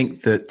 I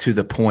think that to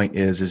the point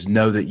is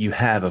know that you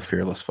have a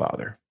fearless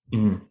Father.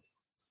 Mm.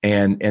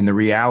 And the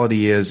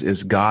reality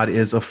is God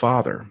is a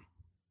Father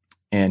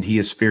and he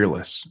is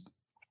fearless.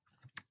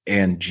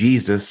 And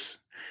Jesus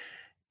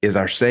is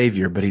our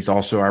Savior, but he's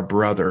also our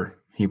brother.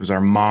 He was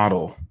our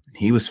model.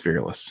 He was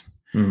fearless.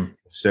 Mm.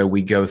 So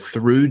we go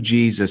through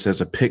Jesus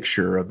as a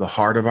picture of the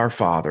heart of our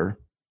Father.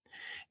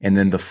 And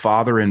then the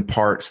Father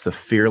imparts the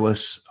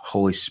fearless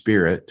Holy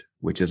Spirit,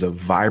 which is a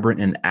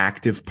vibrant and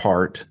active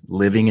part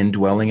living and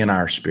dwelling in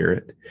our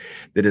spirit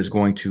that is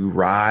going to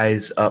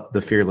rise up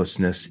the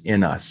fearlessness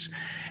in us.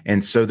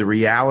 And so the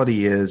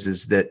reality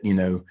is that,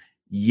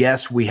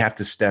 yes, we have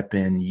to step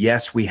in.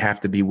 Yes, we have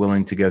to be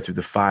willing to go through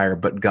the fire,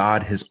 but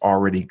God has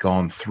already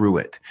gone through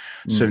it.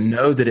 Mm. So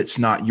know that it's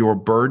not your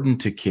burden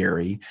to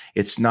carry.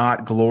 It's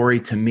not glory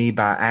to me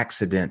by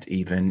accident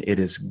even. It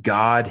is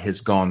God has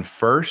gone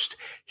first.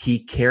 He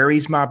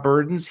carries my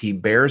burdens. He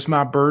bears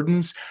my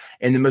burdens.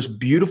 And the most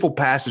beautiful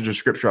passage of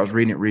scripture, I was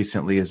reading it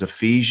recently, is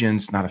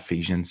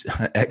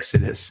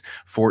Exodus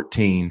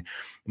 14.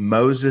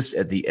 Moses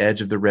at the edge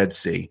of the Red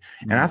Sea.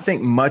 And I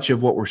think much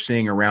of what we're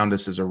seeing around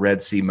us is a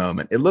Red Sea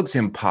moment. It looks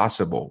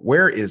impossible.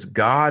 Where is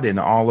God in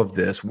all of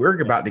this?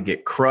 We're about to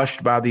get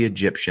crushed by the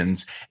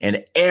Egyptians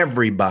and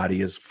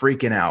everybody is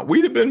freaking out.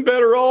 We'd have been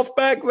better off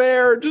back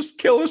there. Just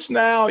kill us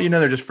now.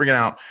 They're just freaking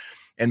out.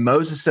 And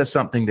Moses says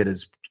something that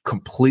is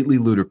completely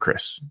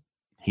ludicrous.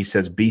 He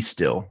says, "Be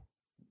still.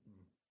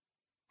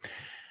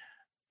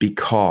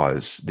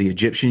 Because the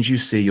Egyptians you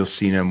see, you'll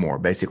see no more."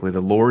 Basically,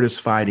 the Lord is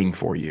fighting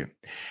for you.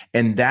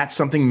 And that's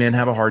something men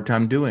have a hard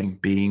time doing,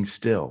 being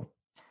still.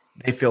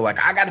 They feel like,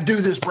 I got to do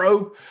this,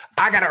 bro.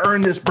 I got to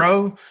earn this,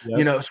 bro.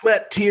 Yep.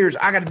 Sweat, tears.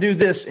 I got to do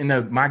this. And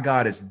no, my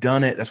God has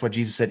done it. That's what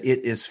Jesus said.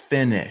 It is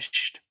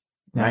finished.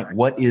 Right?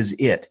 What is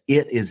it?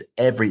 It is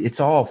it's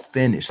all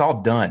finished. It's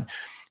all done.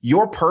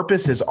 Your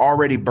purpose is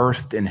already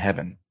birthed in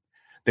heaven.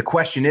 The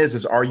question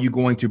is are you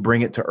going to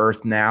bring it to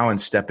earth now and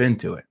step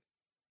into it?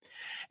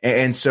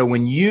 And so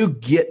when you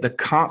get the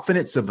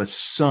confidence of a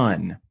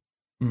son,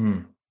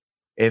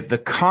 if the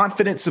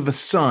confidence of a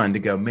son to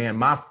go, man,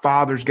 my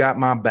father's got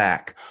my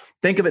back.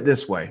 Think of it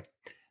this way.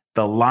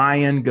 The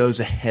lion goes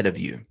ahead of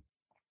you.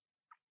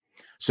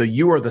 So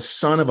you are the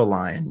son of a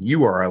lion.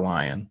 You are a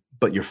lion,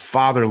 but your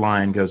father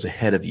lion goes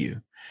ahead of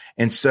you.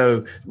 And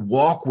so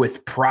walk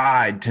with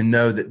pride to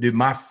know that, dude,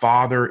 my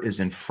father is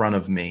in front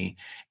of me,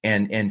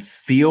 and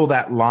feel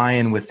that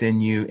lion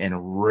within you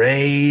and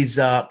raise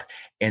up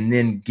and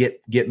then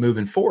get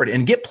moving forward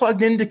and get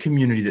plugged into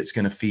community that's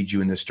going to feed you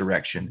in this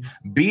direction.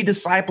 Be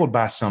discipled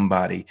by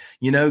somebody,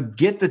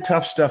 get the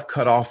tough stuff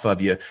cut off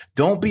of you.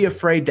 Don't be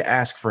afraid to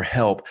ask for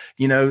help.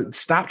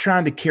 Stop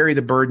trying to carry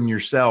the burden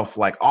yourself.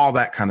 Like all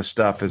that kind of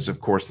stuff is, of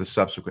course, the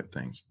subsequent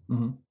things.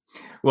 Mm-hmm.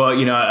 Well,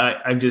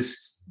 I'm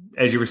just,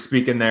 as you were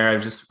speaking there, I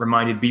was just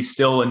reminded, be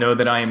still and know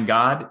that I am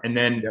God. And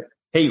then,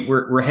 Hey,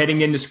 we're heading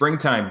into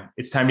springtime.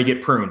 It's time to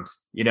get pruned.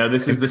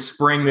 This is the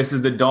spring. This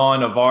is the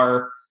dawn of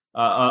our,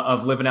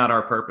 of living out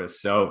our purpose.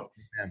 So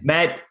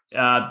Matt,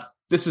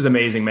 this was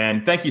amazing,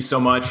 man. Thank you so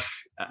much.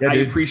 I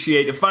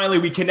appreciate it. Finally,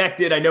 we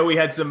connected. I know we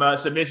had some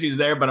issues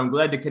there, but I'm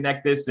glad to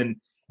connect this and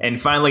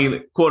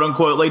finally, quote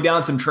unquote, lay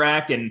down some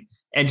track and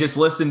just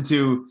listen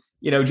to,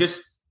 I've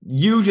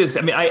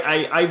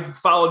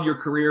followed your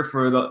career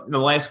for the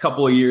last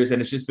couple of years,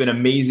 and it's just been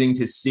amazing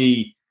to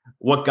see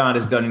what God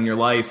has done in your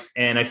life.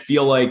 And I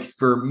feel like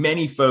for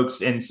many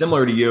folks, and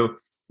similar to you,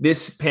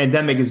 this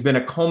pandemic has been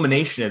a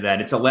culmination of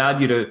that. It's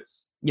allowed you to,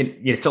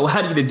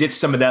 ditch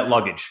some of that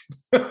luggage.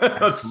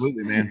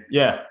 Absolutely, man.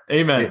 Yeah.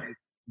 Amen.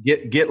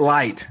 Get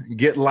light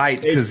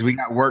because we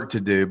got work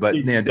to do. But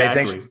Dave,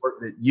 thanks for the work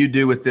that you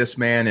do with this,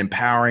 man,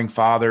 empowering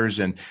fathers.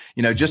 And,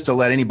 just to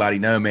let anybody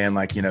know, man,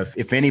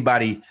 if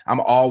anybody, I'm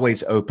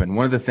always open.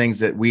 One of the things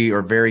that we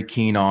are very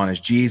keen on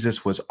is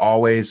Jesus was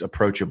always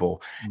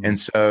approachable. Mm-hmm. And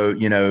so,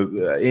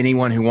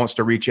 anyone who wants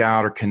to reach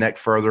out or connect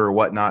further or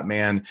whatnot,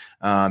 man,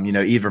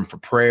 even for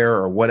prayer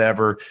or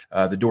whatever,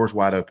 the door's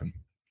wide open.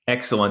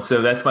 Excellent.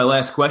 So that's my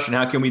last question.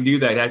 How can we do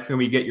that? How can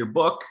we get your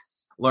book?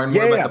 Learn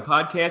more about the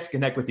podcast,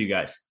 connect with you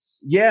guys.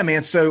 Yeah,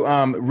 man. So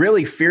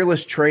really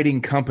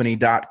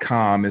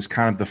fearlesstradingcompany.com is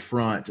kind of the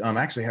front. I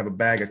actually have a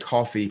bag of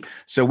coffee.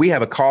 So we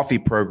have a coffee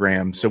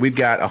program. So we've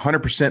got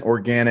 100%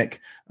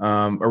 organic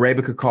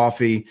Arabica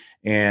coffee,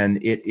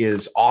 and it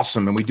is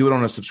awesome. And we do it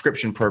on a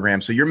subscription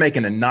program. So you're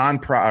making a donation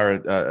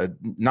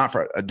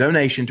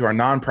to our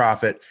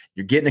nonprofit.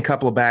 You're getting a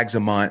couple of bags a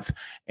month,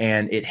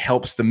 and it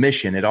helps the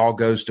mission. It all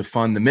goes to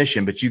fund the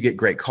mission, but you get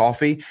great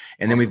coffee.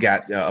 And then we've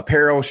got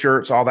apparel,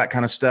 shirts, all that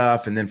kind of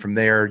stuff. And then from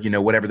there,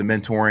 whatever the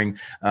mentoring,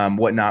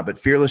 whatnot. But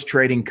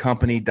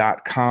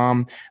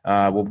fearlesstradingcompany.com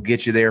will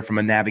get you there from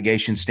a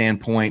navigation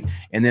standpoint.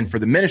 And then for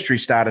the ministry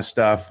side of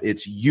stuff,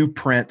 it's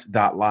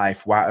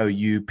youprint.life,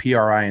 youprint.life.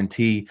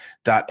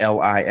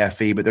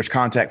 But there's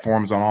contact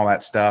forms on all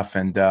that stuff.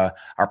 And our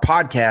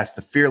podcast,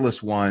 The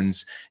Fearless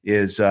Ones,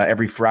 is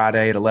every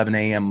Friday at 11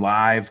 a.m.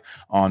 live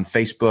on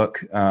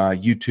Facebook,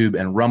 YouTube,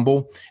 and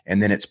Rumble.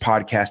 And then it's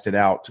podcasted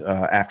out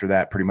after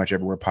that, pretty much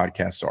everywhere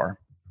podcasts are.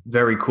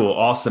 Very cool.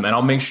 Awesome. And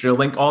I'll make sure to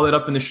link all that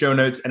up in the show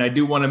notes. And I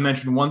do want to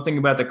mention one thing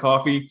about the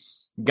coffee.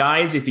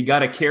 Guys, if you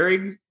got a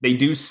Keurig, they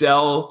do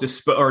sell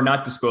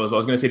not disposable. I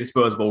was going to say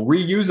disposable,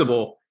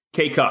 reusable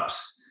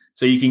K-Cups.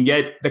 So you can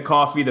get the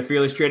coffee, the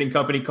Fearless Trading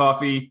Company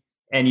coffee,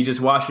 and you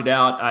just wash it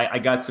out. I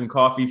got some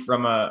coffee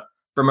from a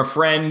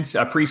friend,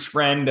 a priest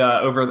friend,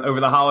 over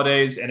the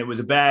holidays, and it was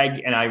a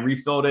bag, and I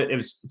refilled it.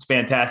 It's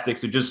fantastic.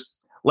 So just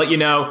let you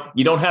know,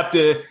 you don't have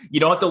to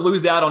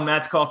lose out on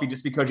Matt's coffee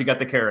just because you got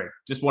the Keurig.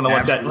 Just want to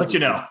let you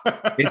know.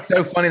 It's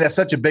so funny. That's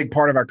such a big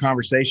part of our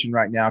conversation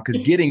right now, because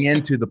getting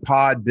into the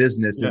pod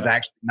business is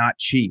actually not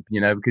cheap,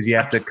 because you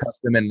have to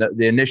custom, and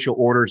the initial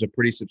order is a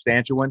pretty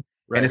substantial one.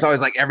 Right. And it's always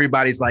like,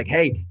 everybody's like,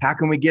 hey, how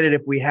can we get it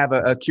if we have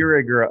a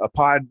Keurig or a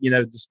pod,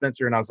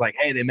 dispenser? And I was like,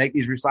 hey, they make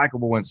these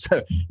recyclable ones.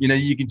 So,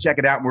 you can check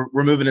it out. And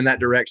we're moving in that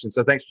direction.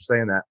 So thanks for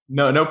saying that.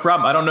 No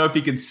problem. I don't know if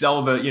you can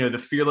sell the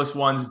Fearless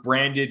Ones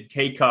branded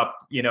K-Cup,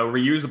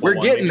 reusable. We're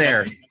getting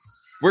there.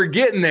 We're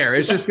getting there.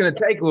 It's just going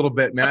to take a little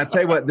bit, man. I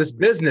tell you what, this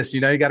business,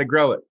 you got to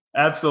grow it.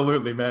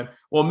 Absolutely, man.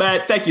 Well,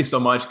 Matt, thank you so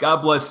much.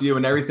 God bless you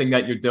and everything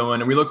that you're doing.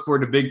 And we look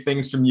forward to big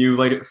things from you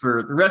later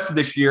for the rest of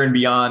this year and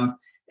beyond.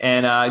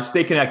 And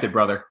stay connected,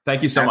 brother.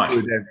 Thank you so much.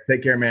 Dave.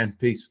 Take care, man.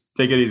 Peace.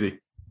 Take it easy.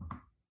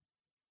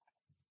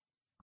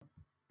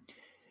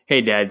 Hey,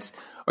 dads.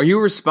 Are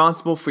you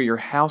responsible for your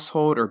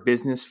household or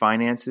business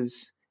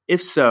finances?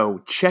 If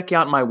so, check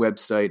out my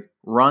website,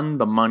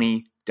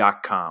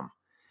 runthemoney.com.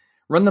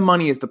 Run the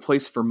Money is the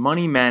place for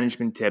money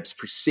management tips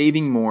for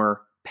saving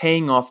more,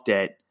 paying off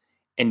debt,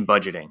 and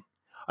budgeting.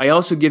 I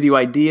also give you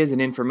ideas and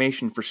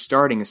information for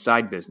starting a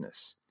side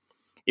business.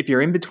 If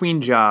you're in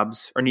between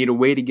jobs or need a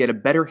way to get a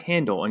better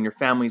handle on your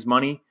family's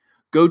money,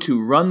 go to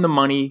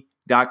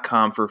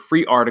runthemoney.com for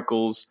free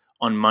articles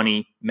on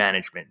money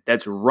management.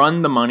 That's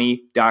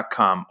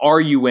runthemoney.com.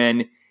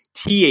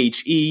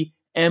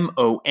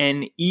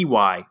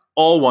 RUNTHEMONEY,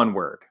 all one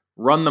word.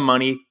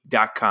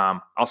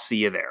 Runthemoney.com. I'll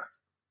see you there.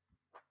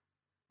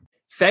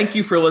 Thank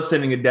you for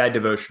listening to Dad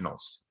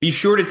Devotionals. Be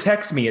sure to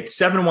text me at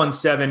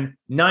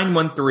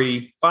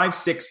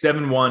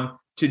 717-913-5671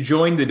 to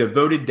join the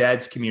Devoted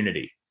Dads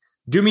community.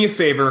 Do me a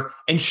favor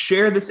and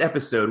share this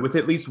episode with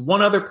at least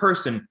one other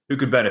person who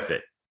could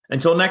benefit.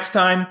 Until next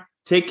time,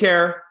 take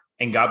care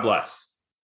and God bless.